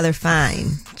 million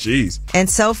fine. Jeez. And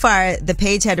so far, the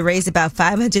page had raised about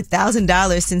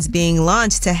 $500,000 since being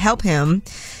launched to help him,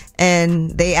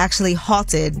 and they actually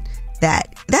halted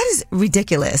that. That is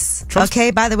ridiculous. Okay,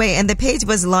 by the way, and the page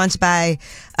was launched by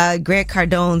Grant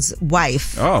Cardone's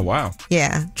wife. Oh, wow.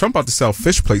 Yeah. Trump about to sell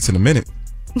fish plates in a minute.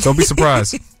 Don't be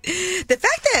surprised. The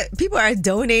fact that people are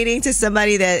donating to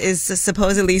somebody that is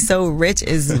supposedly so rich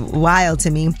is wild to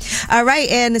me. All right.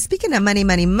 And speaking of money,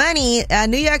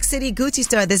 New York City Gucci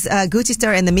store, this Gucci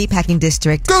store in the meatpacking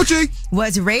district, Gucci,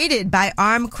 was raided by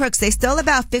armed crooks. They stole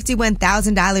about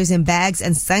 $51,000 in bags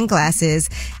and sunglasses.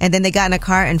 And then they got in a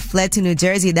car and fled to New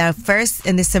Jersey. Now, first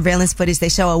in the surveillance footage, they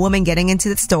show a woman getting into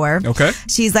the store. Okay.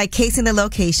 She's like casing the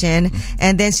location.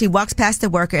 And then she walks past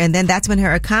the worker. And then that's when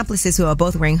her accomplices, who are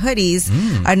both wearing hoodies,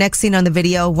 are next seen on the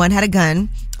video. One had a gun,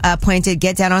 pointed,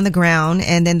 get down on the ground,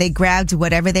 and then they grabbed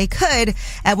whatever they could.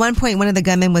 At one point, one of the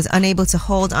gunmen was unable to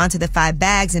hold onto the 5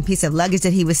 bags and piece of luggage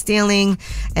that he was stealing,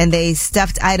 and they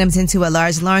stuffed items into a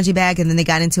large laundry bag, and then they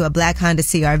got into a black Honda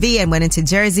CRV and went into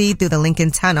Jersey through the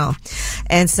Lincoln Tunnel.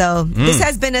 And so this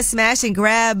has been a smash and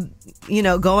grab, you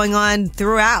know, going on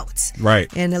throughout.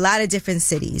 Right. In a lot of different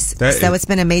cities. It's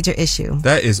been a major issue.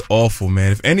 That is awful,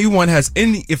 man. If anyone has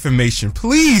any information,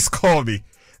 please call me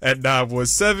at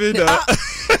 917.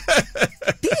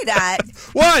 B-Dot.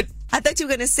 What? I thought you were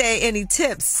going to say any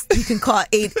tips. You can call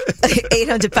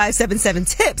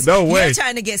 800-577-TIPS. No way. You're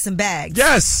trying to get some bags.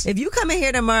 Yes. If you come in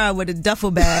here tomorrow with a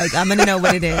duffel bag, I'm going to know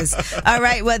what it is. All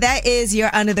right. Well, that is your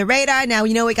Under the Radar. Now,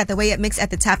 you know, we got the Way Up Mix at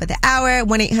the top of the hour.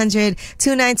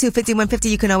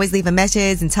 1-800-292-5150. You can always leave a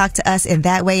message and talk to us in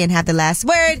that way and have the last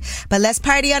word. But let's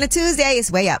party on a Tuesday. It's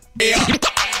Way Up.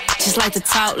 Just like to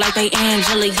talk like they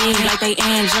Angela Yee, like they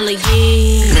Angela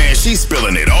Yee. Man, she's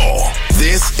spilling it all.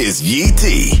 This is Yee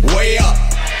T. Way up.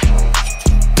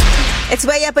 It's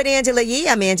Way Up with Angela Yee.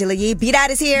 I'm Angela Yee.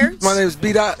 B-Dot is here. My name is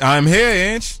B-Dot. I'm here,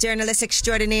 Ange. Journalist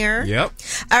extraordinaire. Yep.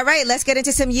 All right, let's get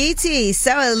into some Yee Tea.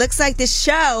 So it looks like the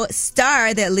show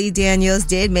Star that Lee Daniels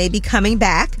did may be coming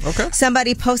back. Okay.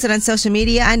 Somebody posted on social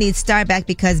media, I need Star back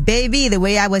because, baby, the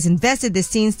way I was invested, the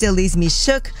scene still leaves me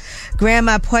shook.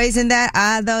 Grandma poisoned that.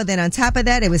 Although then on top of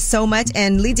that, it was so much.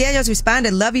 And Lee Daniels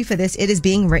responded, love you for this. It is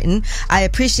being written. I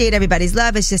appreciate everybody's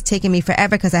love. It's just taking me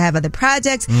forever because I have other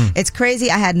projects. It's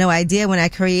crazy. I had no idea when I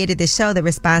created this show the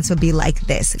response would be like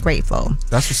this. Grateful.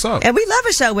 That's what's up. And we love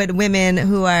a show with women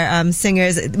who are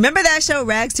singers. Remember that show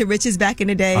Rags to Riches back in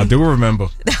the day? I do remember.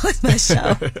 That was my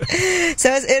show.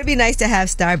 So it'd be nice to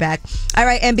have Star back. All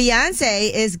right, and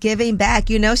Beyonce is giving back.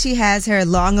 You know, she has her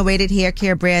long-awaited hair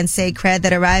care brand Say Cred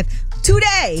that arrived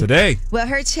today. Well,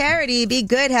 her charity, Be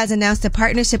Good, has announced a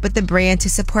partnership with the brand to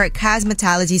support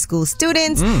cosmetology school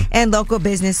students and local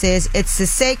businesses. It's the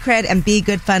Say Cred and Be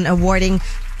Good Fund awarding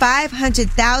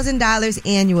 $500,000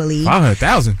 annually.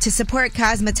 $500,000 to support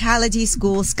cosmetology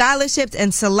school scholarships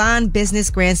and salon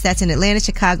business grants. That's in Atlanta,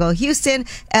 Chicago, Houston,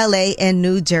 LA, and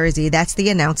New Jersey. That's the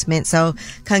announcement. So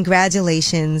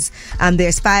congratulations.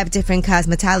 There's 5 different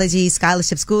cosmetology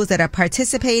scholarship schools that are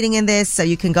participating in this. So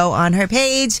you can go on her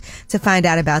page to find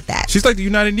out about that. She's like the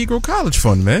United Negro College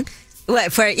Fund, man.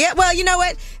 What for? Yeah, well, you know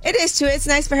what? It is true. It's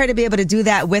nice for her to be able to do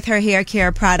that with her hair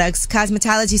care products.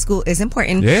 Cosmetology school is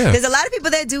important. Yeah. There's a lot of people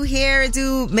that do hair,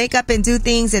 do makeup, and do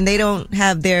things, and they don't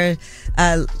have their,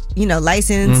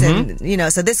 license, and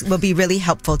so this will be really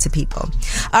helpful to people.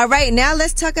 All right, now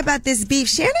let's talk about this beef.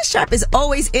 Shannon Sharp is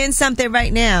always in something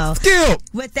right now. Still.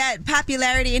 With that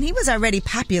popularity, and he was already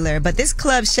popular, but this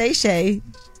club Sexyy.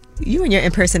 You and your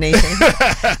impersonation.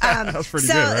 That was pretty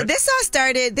good, right? This all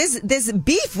started, this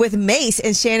beef with Mace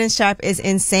and Shannon Sharp is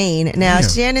insane. Now,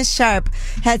 Shannon Sharp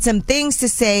had some things to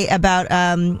say about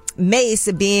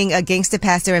Mace being a gangsta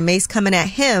pastor and Mace coming at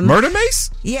him. Murder Mace?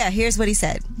 Yeah, here's what he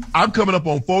said. I'm coming up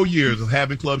on 4 years of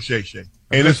having Club Sexyy.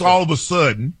 And it's all of a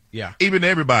sudden, even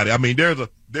everybody. I mean, there's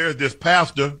this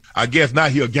pastor. I guess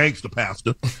not he a gangster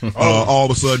pastor. All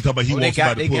of a sudden, talking about he wants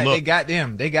somebody to pull up.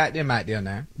 They got them out there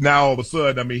now. Now all of a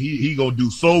sudden, I mean, he gonna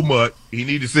do so much. He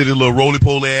need to sit his little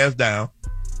roly-poly ass down.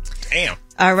 Damn.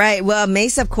 All right. Well,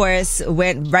 Mace, of course,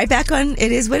 went right back on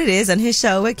It Is What It Is on his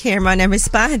show with Cameron and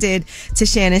responded to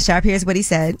Shannon Sharp. Here's what he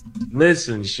said.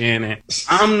 Listen, Shannon,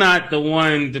 I'm not the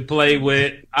one to play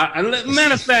with.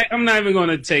 Matter of fact, I'm not even going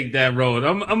to take that road.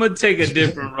 I'm going to take a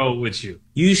different road with you.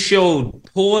 You showed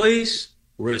poise,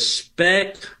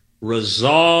 respect,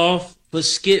 resolve for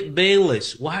Skip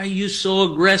Bayless. Why are you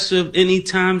so aggressive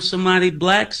anytime somebody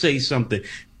black say something?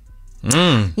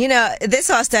 This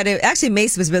all started, actually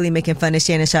Mace was really making fun of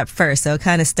Shannon Sharp first, so it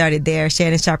kind of started there.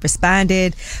 Shannon Sharp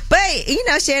responded, but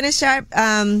Shannon Sharp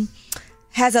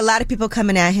has a lot of people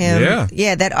coming at him.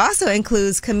 Yeah, that also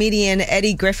includes comedian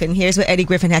Eddie Griffin. Here's what Eddie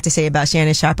Griffin had to say about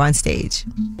Shannon Sharp on stage.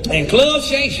 And Club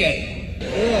Sexyy,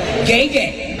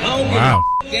 gay. I don't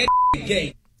give a that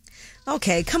gay.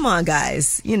 Okay, come on,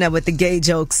 guys. With the gay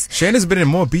jokes. Shannon's been in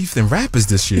more beef than rappers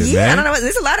this year, man. Yeah, I don't know.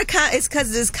 There's a lot of it's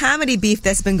because there's comedy beef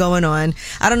that's been going on.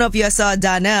 I don't know if you saw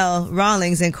Donnell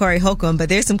Rawlings and Corey Holcomb, but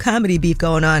there's some comedy beef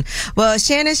going on. Well,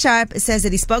 Shannon Sharp says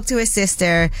that he spoke to his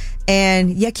sister,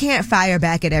 and you can't fire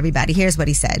back at everybody. Here's what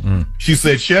he said. She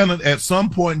said, Shannon, at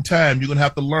some point in time, you're going to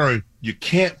have to learn you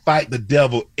can't fight the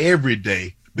devil every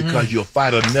day because you'll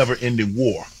fight a never-ending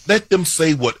war. Let them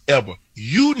say whatever.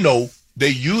 They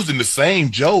using the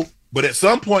same joke, but at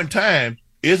some point in time,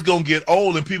 it's going to get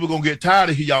old and people going to get tired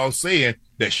of y'all saying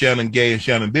that Shannon gay and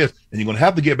Shannon this, and you're going to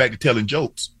have to get back to telling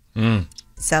jokes.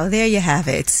 So there you have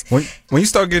it. When you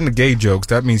start getting the gay jokes,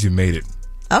 that means you made it.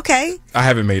 Okay. I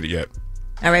haven't made it yet.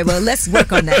 All right, well, let's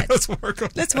work on that.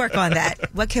 Let's work on that.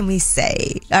 What can we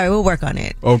say? All right, we'll work on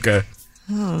it. Okay.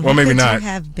 Well, maybe not. You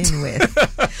have been with.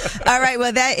 All right.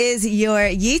 Well, that is your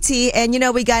Yee tea. And,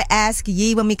 we got Ask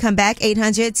Yee when we come back.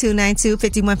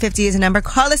 800-292-5150 is the number.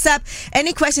 Call us up.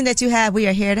 Any question that you have, we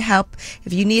are here to help.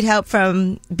 If you need help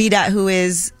from B-Dot,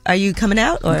 are you coming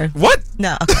out or? What?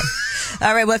 No. Okay.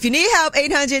 All right. Well, if you need help,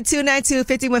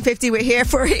 800-292-5150. We're here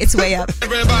for it. It's way up.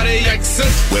 Everybody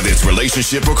whether it's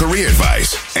relationship or career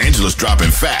advice, Angela's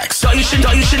dropping facts. All you should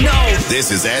know.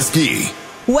 This is Ask Yee.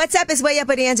 What's up? It's Way Up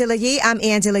with Angela Yee. I'm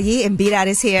Angela Yee, and B-Dot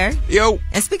is here. Yo.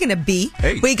 And speaking of B,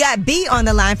 hey, we got B on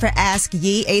the line for Ask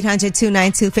Yee,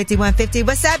 800-292-5150.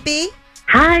 What's up, B?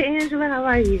 Hi, Angela. How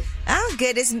are you? Oh,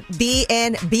 good. It's B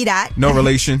and B-Dot. No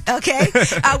relation. Okay.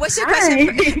 What's your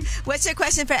question? What's your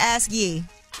question for Ask Yee?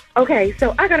 Okay,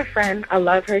 so I got a friend. I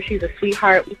love her. She's a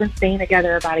sweetheart. We've been staying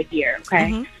together about a year,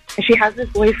 okay? And she has this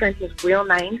boyfriend who's real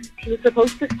nice. He was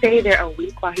supposed to stay there a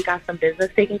week while he got some business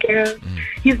taken care of.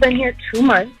 He's been here 2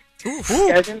 months. He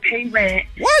doesn't pay rent.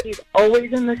 What? He's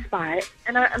always in the spot.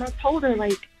 And I told her,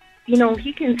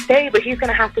 he can stay, but he's going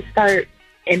to have to start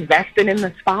investing in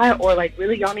the spot, or,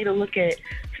 really, y'all need to look at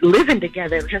living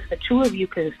together, just the two of you,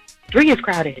 because 3 is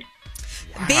crowded.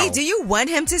 Wow. B, do you want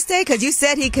him to stay? Because you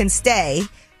said he can stay,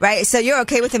 right? So you're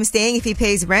okay with him staying if he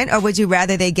pays rent, or would you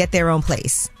rather they get their own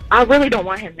place? I really don't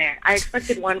want him there. I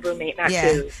expected 1 roommate, not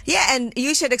 2. Yeah, and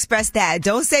you should express that.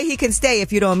 Don't say he can stay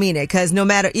if you don't mean it, because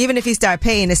even if he start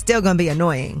paying, it's still going to be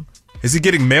annoying. Is he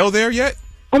getting mail there yet?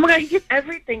 Oh my God, he gets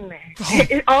everything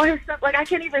there. All his stuff. I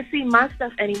can't even see my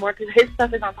stuff anymore because his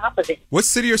stuff is on top of it. What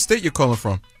city or state you calling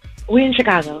from? We're in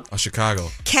Chicago. Oh, Chicago.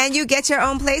 Can you get your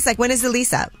own place? When is the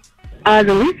lease up?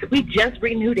 The lease, we just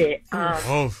renewed it.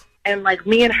 And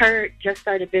me and her just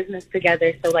started business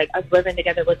together. So us living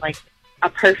together was a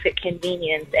perfect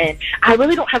convenience. And I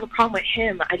really don't have a problem with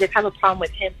him. I just have a problem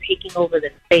with him taking over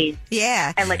the space.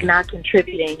 Yeah. And like not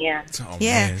contributing. Yeah. Oh,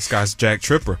 man, this guy's Jack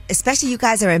Tripper. Especially you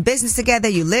guys are in business together,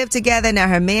 you live together, now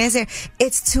her man's there.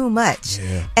 It's too much.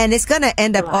 Yeah. And it's going to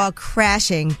end up all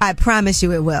crashing. I promise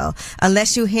you it will,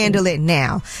 unless you handle it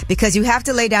now. Because you have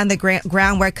to lay down the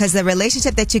groundwork, because the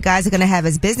relationship that you guys are going to have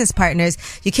as business partners,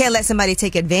 you can't let somebody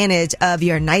take advantage of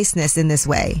your niceness in this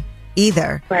way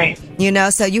either. Right. You know,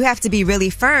 so you have to be really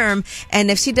firm. And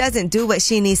if she doesn't do what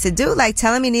she needs to do, like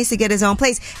tell him he needs to get his own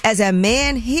place. As a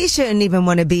man, he shouldn't even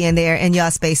want to be in there in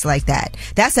y'all space like that.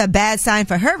 That's a bad sign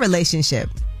for her relationship.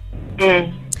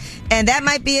 And that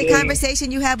might be a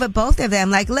conversation you have with both of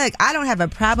them. Like, look, I don't have a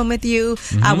problem with you.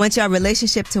 I want your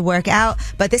relationship to work out,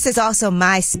 but this is also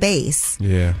my space.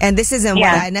 Yeah. And this isn't what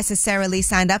I necessarily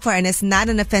signed up for. And it's not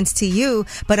an offense to you,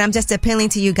 but I'm just appealing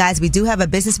to you guys. We do have a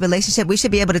business relationship. We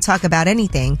should be able to talk about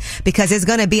anything, because there's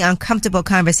going to be uncomfortable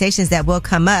conversations that will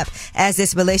come up as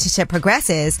this relationship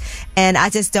progresses. And I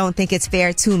just don't think it's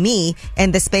fair to me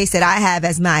in the space that I have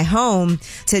as my home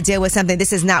to deal with something.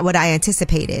 This is not what I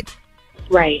anticipated.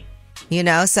 Right. You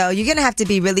know, so you're going to have to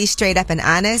be really straight up and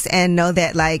honest and know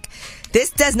that, like, this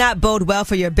does not bode well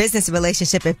for your business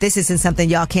relationship if this isn't something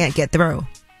y'all can't get through.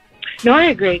 No, I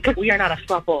agree, because we are not a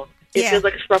throuple. It feels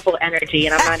like a throuple energy,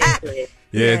 and I'm not into it.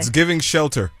 Yeah, it's giving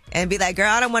shelter. And be like, girl,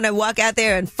 I don't want to walk out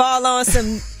there and fall on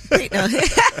some... No.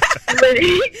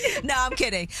 No, I'm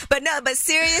kidding. But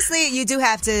seriously, you do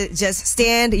have to just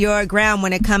stand your ground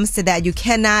when it comes to that. You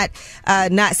cannot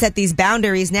not set these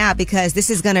boundaries now, because this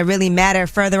is going to really matter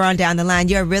further on down the line.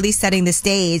 You're really setting the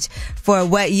stage for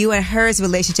what you and her's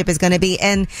relationship is going to be.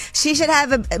 And she should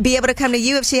be able to come to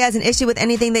you if she has an issue with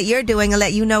anything that you're doing and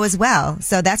let you know as well.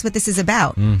 So that's what this is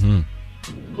about.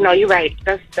 No, you're right.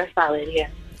 That's solid, yeah.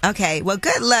 Okay, well,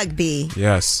 good luck, B.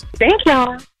 Yes. Thank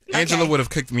y'all. Angela would have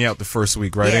kicked me out the first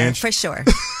week, right, Yeah, Ange? for sure.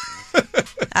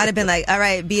 I'd have been like, all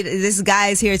right, B, this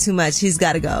guy's here too much. He's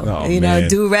got to go. Oh, you know, man.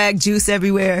 do-rag juice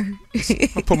everywhere.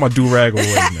 I'll put my do-rag away,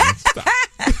 man. Stop.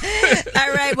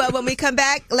 All right, well, when we come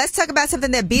back, let's talk about something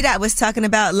that B-Dot was talking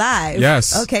about live.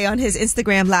 Yes. Okay, on his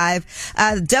Instagram Live.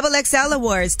 Double XL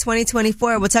Awards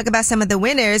 2024. We'll talk about some of the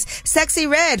winners. Sexyy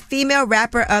Red, Female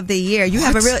Rapper of the Year. You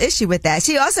have a real issue with that.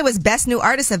 She also was Best New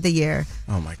Artist of the Year.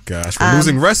 Oh, my gosh. We're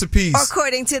losing recipes.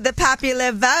 According to the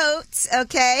popular vote,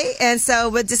 okay? And so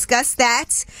we'll discuss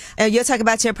that. You'll talk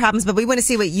about your problems, but we want to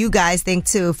see what you guys think,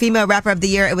 too. Female Rapper of the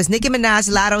Year, it was Nicki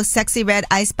Minaj, Lotto, Sexyy Red,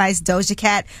 Ice Spice, Doja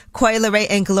Cat, Coi Leray,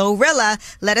 and Glorilla.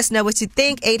 Let us know what you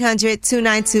think.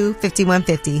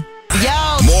 800-292-5150.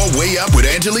 Yo! More Way Up with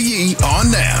Angela Yee on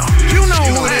now. You know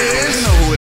who it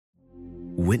is.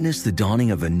 Witness the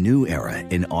dawning of a new era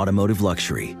in automotive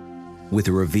luxury with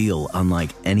a reveal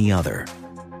unlike any other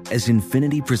as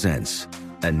Infiniti presents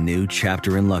a new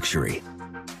chapter in luxury,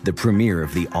 the premiere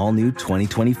of the all-new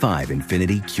 2025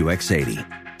 Infiniti QX80.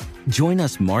 Join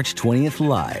us March 20th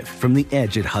live from the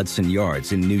Edge at Hudson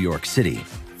Yards in New York City,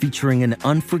 featuring an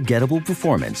unforgettable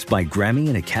performance by Grammy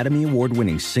and Academy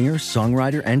Award-winning singer,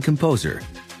 songwriter, and composer,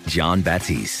 Jon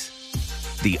Batiste.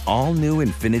 The all-new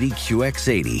Infiniti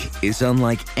QX80 is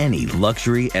unlike any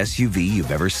luxury SUV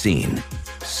you've ever seen.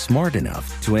 Smart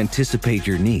enough to anticipate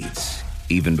your needs,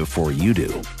 even before you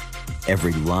do.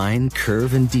 Every line,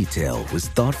 curve, and detail was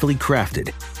thoughtfully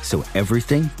crafted, so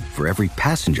everything for every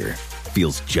passenger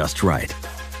feels just right.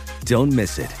 Don't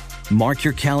miss it. Mark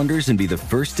your calendars and be the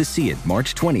first to see it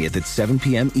March 20th at 7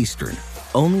 p.m. Eastern,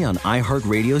 only on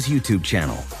iHeartRadio's YouTube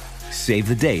channel. Save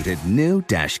the date at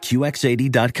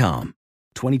new-QX80.com.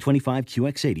 2025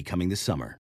 QX80 coming this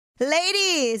summer.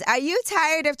 Ladies, are you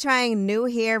tired of trying new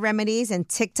hair remedies and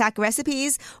TikTok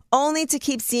recipes only to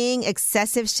keep seeing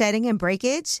excessive shedding and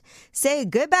breakage? Say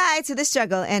goodbye to the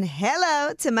struggle and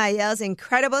hello to Mayel's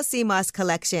incredible sea moss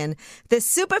collection, the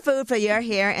superfood for your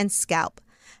hair and scalp.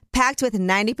 Packed with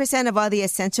 90% of all the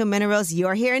essential minerals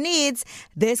your hair needs,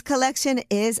 this collection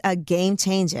is a game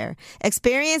changer.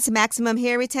 Experience maximum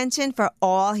hair retention for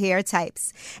all hair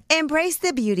types. Embrace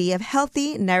the beauty of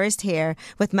healthy, nourished hair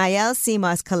with Mayel's Sea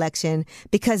Moss collection,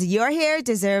 because your hair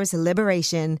deserves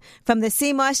liberation. From the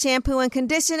Sea Moss shampoo and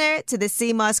conditioner to the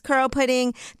Sea Moss curl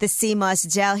pudding, the Sea Moss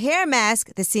gel hair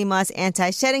mask, the Sea Moss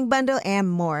anti-shedding bundle, and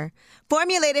more.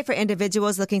 Formulated for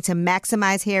individuals looking to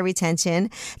maximize hair retention,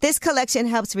 this collection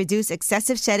helps reduce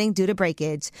excessive shedding due to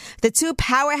breakage. The two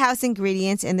powerhouse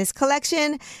ingredients in this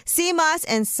collection, sea moss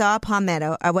and saw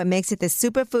palmetto, are what makes it the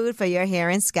superfood for your hair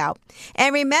and scalp.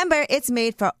 And remember, it's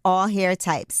made for all hair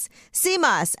types. Sea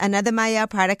moss, another Mayel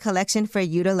product collection for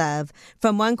you to love.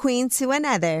 From one queen to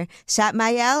another, shop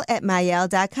Mayel at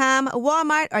Mayel.com,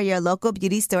 Walmart, or your local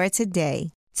beauty store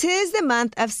today. 'Tis the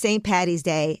month of St. Patty's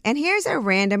Day, and here's a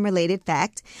random related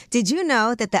fact. Did you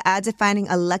know that the odds of finding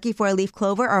a lucky four-leaf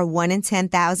clover are 1 in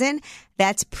 10,000?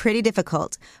 That's pretty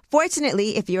difficult.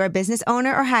 Fortunately, if you're a business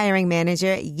owner or hiring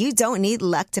manager, you don't need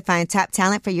luck to find top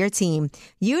talent for your team.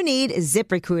 You need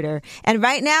ZipRecruiter. And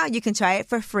right now, you can try it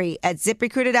for free at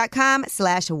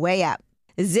ZipRecruiter.com/wayup.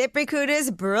 ZipRecruiter's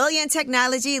brilliant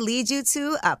technology leads you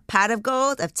to a pot of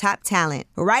gold of top talent.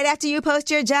 Right after you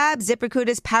post your job,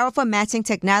 ZipRecruiter's powerful matching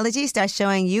technology starts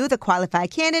showing you the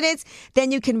qualified candidates.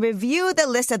 Then you can review the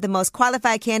list of the most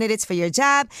qualified candidates for your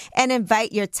job and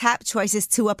invite your top choices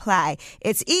to apply.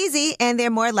 It's easy, and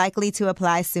they're more likely to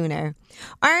apply sooner.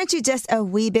 Aren't you just a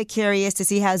wee bit curious to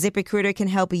see how ZipRecruiter can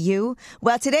help you?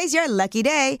 Well, today's your lucky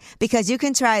day because you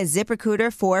can try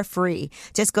ZipRecruiter for free.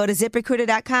 Just go to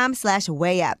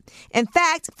ZipRecruiter.com/wayup. In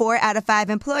fact, 4 out of 5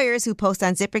 employers who post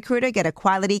on ZipRecruiter get a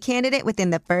quality candidate within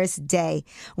the first day.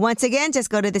 Once again, just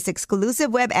go to this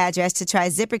exclusive web address to try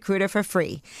ZipRecruiter for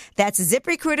free. That's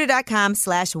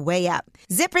ZipRecruiter.com/wayup.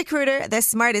 ZipRecruiter, the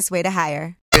smartest way to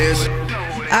hire.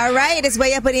 All right, it's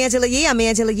Way Up with Angela Yee. I'm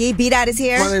Angela Yee. B-Dot is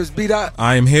here. My name is B-Dot.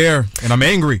 I am here, and I'm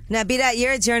angry. Now, B-Dot,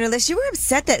 you're a journalist. You were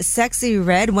upset that Sexyy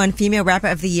Red won Female Rapper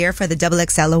of the Year for the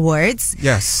XXL Awards.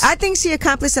 Yes. I think she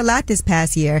accomplished a lot this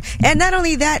past year. And not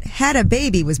only that, had a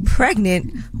baby, was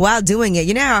pregnant while doing it.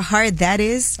 You know how hard that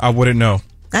is? I wouldn't know.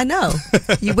 I know.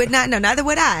 You would not know. Neither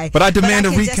would I. But I demand a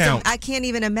recount. I can't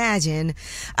even imagine.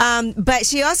 But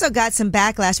she also got some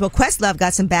backlash. Well, Questlove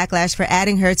got some backlash for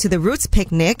adding her to the Roots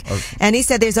picnic. Okay. And he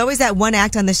said there's always that one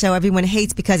act on the show everyone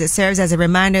hates because it serves as a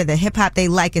reminder the hip-hop they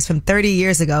like is from 30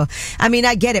 years ago. I mean,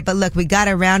 I get it. But look, we got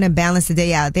to round and balance the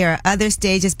day out. There are other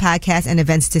stages, podcasts, and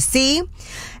events to see.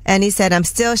 And he said, I'm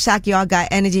still shocked y'all got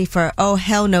energy for oh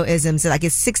hell no isms. Like,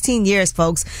 it's 16 years,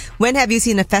 folks. When have you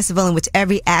seen a festival in which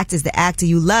every act is the actor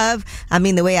you love? I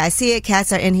mean, the way I see it,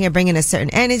 cats are in here bringing a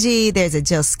certain energy. There's a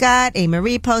Jill Scott, a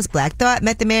Marie Post, Black Thought,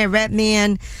 Method Man, Rap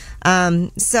Man.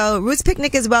 So Roots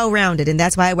Picnic is well-rounded, and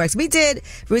that's why it works. We did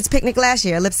Roots Picnic last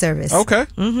year, lip service. Okay.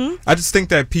 I just think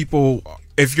that people,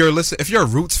 if you're a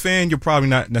Roots fan, you're probably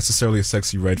not necessarily a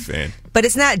Sexyy Red fan. But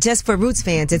it's not just for Roots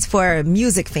fans, it's for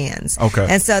music fans. Okay.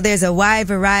 And so there's a wide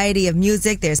variety of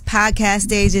music. There's podcast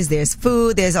stages, there's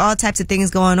food, there's all types of things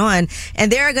going on.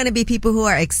 And there are going to be people who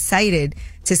are excited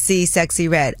to see Sexyy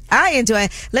Red. I enjoy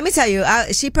it. Let me tell you,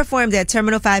 she performed at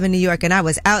Terminal 5 in New York, and I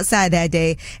was outside that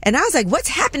day. And I was like, what's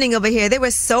happening over here? There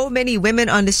were so many women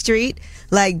on the street,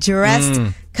 like dressed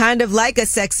kind of like a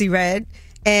Sexyy Red.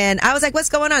 And I was like, what's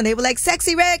going on? They were like,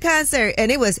 Sexyy Red concert.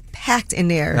 And it was packed in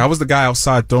there. I was the guy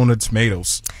outside throwing the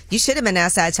tomatoes. You should have been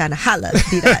outside trying to holla.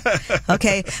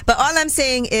 Okay. But all I'm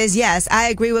saying is, yes, I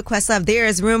agree with Questlove. There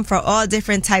is room for all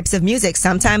different types of music.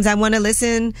 Sometimes I want to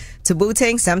listen to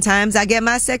Wu-Tang. Sometimes I get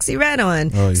my Sexyy Red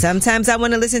on. Oh, yeah. Sometimes I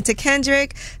want to listen to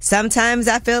Kendrick. Sometimes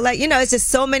I feel like, it's just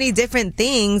so many different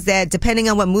things that depending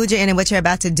on what mood you're in and what you're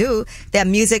about to do, that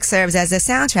music serves as a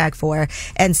soundtrack for.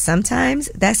 And sometimes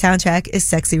that soundtrack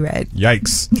is Sexyy Red.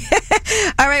 Yikes.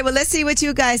 All right, well, let's see what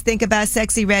you guys think about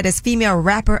Sexyy Red as Female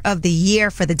Rapper of the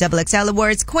Year for the XXL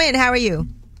Awards. Quinn, how are you?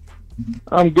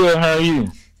 I'm good. How are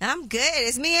you? I'm good.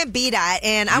 It's me and B-Dot,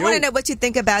 and I want to know what you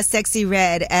think about Sexyy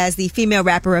Red as the Female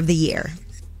Rapper of the Year.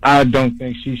 I don't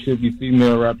think she should be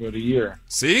Female Rapper of the Year.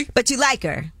 See? But you like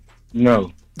her?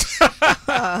 No.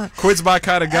 Quinn's my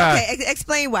kind of guy. Okay,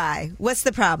 explain why. What's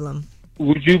the problem?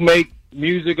 Would you make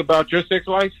music about your sex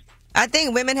life? I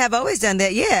think women have always done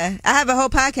that, yeah. I have a whole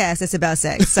podcast that's about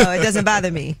sex, so it doesn't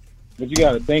bother me. But you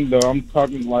got to think, though, I'm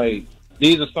talking like,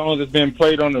 these are songs that's been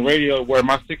played on the radio where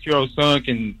my 6-year-old son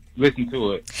can listen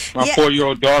to it. My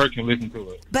 4-year-old daughter can listen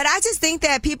to it. But I just think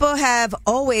that people have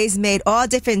always made all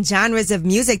different genres of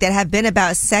music that have been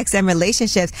about sex and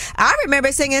relationships. I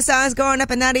remember singing songs growing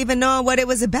up and not even knowing what it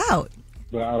was about.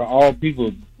 But out of all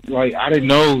people, like, I didn't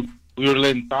know we were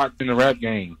letting thoughts in the rap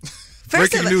game.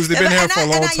 Breaking news, they've been here for a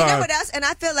long time. You know what else? And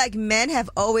I feel like men have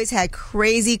always had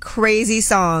crazy, crazy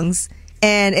songs,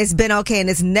 and it's been okay, and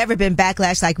it's never been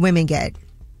backlash like women get.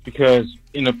 Because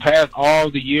in the past,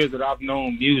 all the years that I've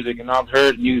known music and I've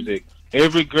heard music,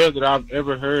 every girl that I've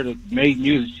ever heard that made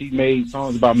music, she made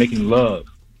songs about making love,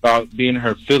 about being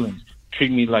her feelings.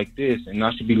 Treat me like this, and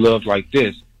I should be loved like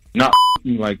this. Not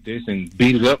me like this and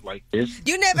beat it up like this.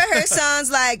 You never heard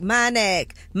songs like My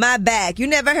Neck, My Back. You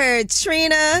never heard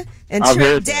Trina and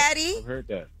Trick Daddy? I've heard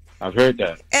that. I've heard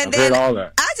that. And I've heard all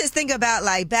that. I just think about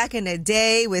like back in the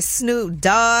day with Snoop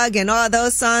Dogg and all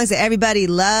those songs that everybody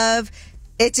loved.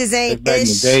 It just ain't back in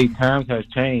the day, times has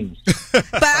changed.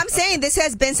 But I'm saying this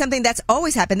has been something that's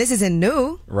always happened. This isn't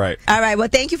new. Right. All right. Well,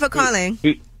 thank you for calling.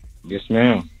 Yes,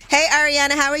 ma'am. Hey,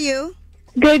 Ariana, how are you?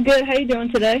 Good. How you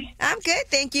doing today? I'm good,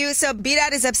 thank you. So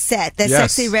B-Dot is upset that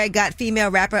Yes. Sexyy Red got Female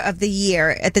Rapper of the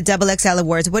Year at the XXL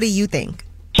Awards. What do you think?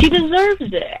 She deserves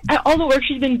it. All the work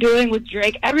she's been doing with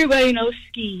Drake, everybody knows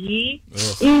Sexyy.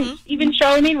 Even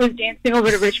Charlamagne was dancing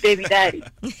over to Rich Baby Daddy.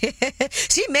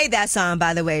 She made that song,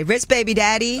 by the way. Rich Baby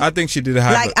Daddy. I think she did it.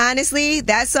 Like, honestly,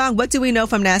 that song, what do we know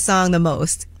from that song the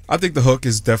most? I think the hook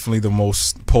is definitely the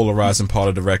most polarizing part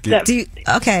of the record.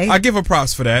 Okay. I give her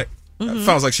props for that. It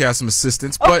sounds like she has some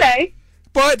assistance.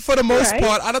 But for the most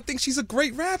part, I don't think she's a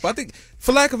great rapper. I think,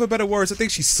 for lack of a better words, I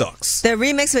think she sucks. The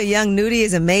remix with Young Nudie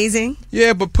is amazing.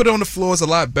 Yeah, but Put It on the Floor is a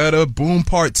lot better. Boom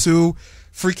Part 2,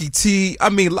 Freaky T. I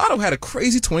mean, Lotto had a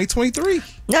crazy 2023.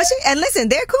 No, and listen,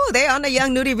 they're cool. They're on the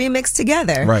Young Nudie remix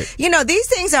together. Right. You know, these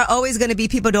things are always going to be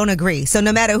people don't agree. So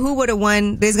no matter who would have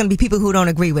won, there's going to be people who don't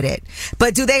agree with it.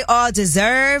 But do they all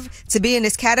deserve to be in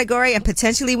this category and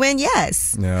potentially win?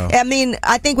 Yes. No. I mean,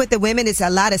 I think with the women, it's a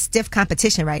lot of stiff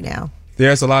competition right now.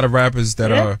 There's a lot of rappers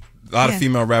that are, a lot of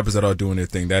female rappers that are doing their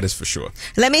thing. That is for sure.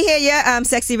 Let me hear your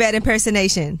Sexyy Red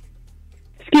impersonation.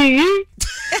 Sexyy.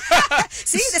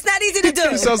 See, it's not easy to do.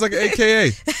 It sounds like an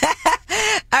AKA.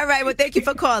 All right, well, thank you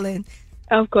for calling.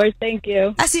 Of course, thank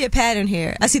you. I see a pattern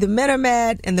here. I see the men are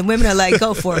mad and the women are like,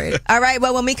 go for it. All right,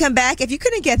 well, when we come back, if you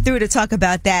couldn't get through to talk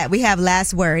about that, we have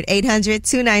last word.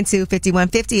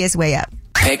 800-292-5150 is way up.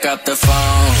 Pick up the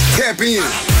phone. Tap in.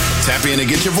 Tap in and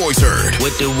get your voice heard.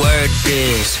 What the word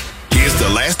is. Here's the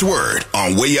last word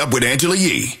on Way Up with Angela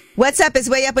Yee. What's up? It's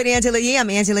Way Up with Angela Yee.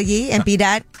 I'm Angela Yee, and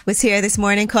B-Dot was here this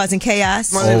morning causing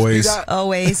chaos. Always.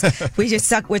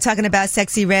 We're talking about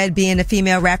Sexyy Red being the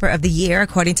Female Rapper of the Year,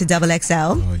 according to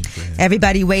XXL.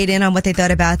 Everybody weighed in on what they thought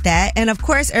about that. And of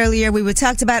course, earlier we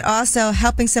talked about also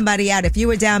helping somebody out. If you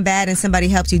were down bad and somebody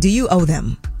helped you, do you owe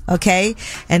them? Okay?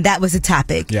 And that was the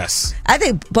topic. Yes. I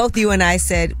think both you and I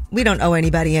said we don't owe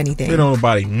anybody anything. We don't owe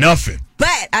nobody nothing.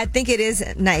 But I think it is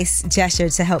a nice gesture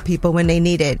to help people when they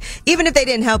need it, even if they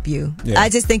didn't help you. Yeah. I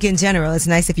just think in general, it's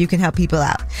nice if you can help people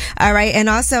out. All right. And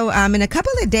also, in a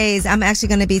couple of days, I'm actually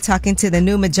going to be talking to the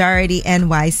new Majority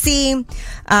NYC.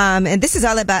 And this is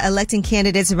all about electing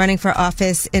candidates running for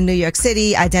office in New York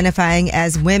City, identifying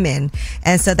as women.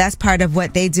 And so that's part of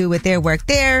what they do with their work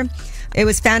there. It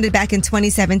was founded back in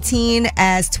 2017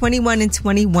 as 21 and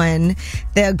 21.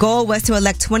 The goal was to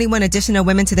elect 21 additional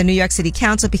women to the New York City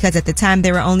Council because at the time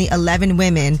there were only 11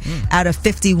 women out of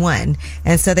 51.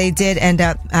 And so they did end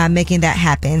up making that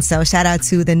happen. So shout out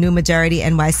to the new Majority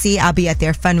NYC. I'll be at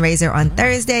their fundraiser on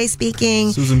Thursday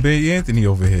speaking. Susan B. Anthony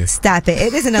over here. Stop it.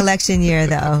 It is an election year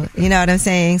though. You know what I'm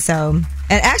saying? So...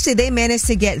 And actually, they managed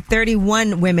to get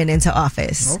 31 women into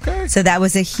office. Okay. So that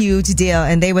was a huge deal.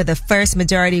 And they were the first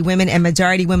majority women and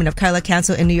majority women of color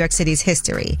council in New York City's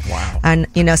history. Wow. And,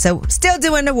 so still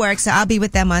doing the work. So I'll be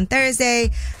with them on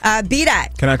Thursday.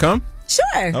 B-Dot. Can I come?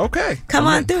 Sure. Okay. Come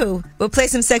on through. We'll play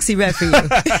some Sexyy Red for you.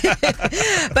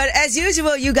 But as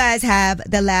usual, you guys have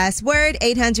the last word,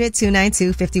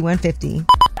 800-292-5150.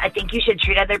 I think you should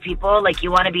treat other people like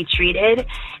you want to be treated.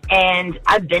 And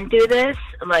I've been through this,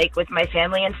 like with my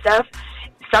family and stuff.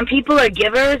 Some people are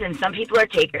givers and some people are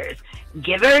takers.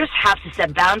 Givers have to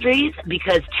set boundaries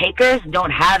because takers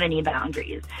don't have any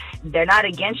boundaries. They're not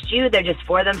against you, they're just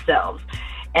for themselves.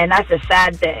 And that's a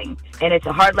sad thing. And it's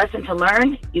a hard lesson to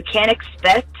learn. You can't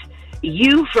expect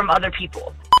you from other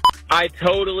people. I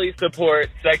totally support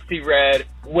Sexyy Red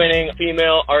winning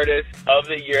Female Artist of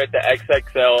the Year at the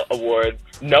XXL Awards.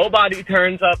 Nobody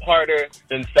turns up harder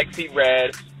than Sexyy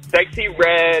Red. Sexyy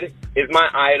Red is my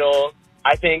idol.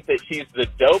 I think that she's the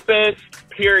dopest,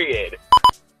 period.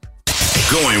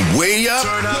 Going way up,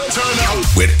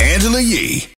 with Angela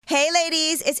Yee. Hey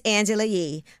ladies, it's Angela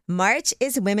Yee. March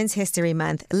is Women's History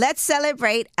Month. Let's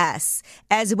celebrate us.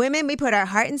 As women, we put our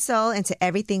heart and soul into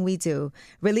everything we do.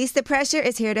 Release the Pressure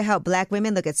is here to help Black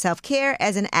women look at self-care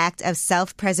as an act of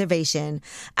self-preservation.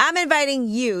 I'm inviting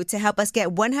you to help us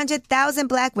get 100,000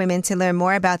 Black women to learn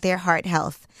more about their heart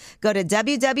health. Go to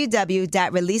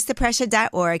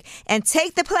www.releasethepressure.org and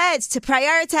take the pledge to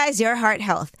prioritize your heart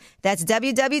health. That's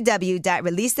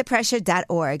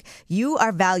www.releasethepressure.org. You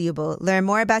are valuable. Learn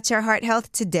more about your heart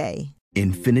health today.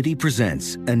 Infinity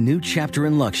presents a new chapter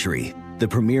in luxury, the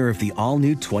premiere of the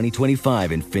all-new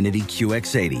 2025 Infiniti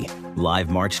QX80,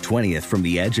 live March 20th from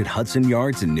the Edge at Hudson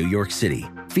Yards in New York City,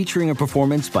 featuring a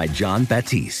performance by John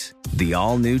Batiste. The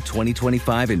all-new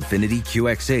 2025 Infiniti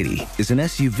QX80 is an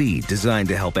SUV designed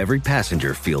to help every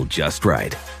passenger feel just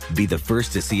right. Be the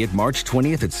first to see it March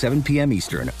 20th at 7 p.m.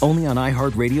 Eastern, only on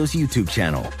iHeartRadio's YouTube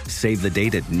channel. Save the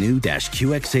date at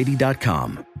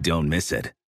new-QX80.com. Don't miss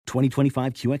it.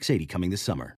 2025 QX80 coming this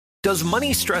summer. Does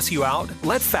money stress you out?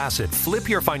 Let Facet flip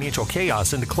your financial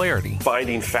chaos into clarity.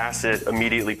 Finding Facet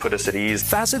immediately put us at ease.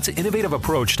 Facet's innovative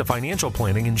approach to financial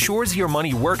planning ensures your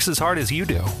money works as hard as you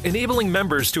do, enabling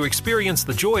members to experience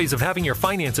the joys of having your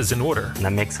finances in order. And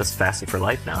that makes us Facet for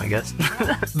life now, I guess.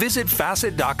 Visit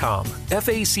Facet.com,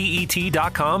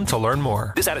 FACET.com to learn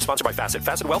more. This ad is sponsored by Facet.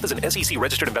 Facet Wealth is an SEC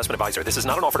registered investment advisor. This is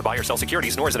not an offer to buy or sell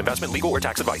securities, nor is it investment, legal, or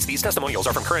tax advice. These testimonials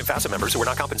are from current Facet members who are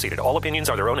not compensated. All opinions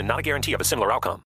are their own and not a guarantee of a similar outcome.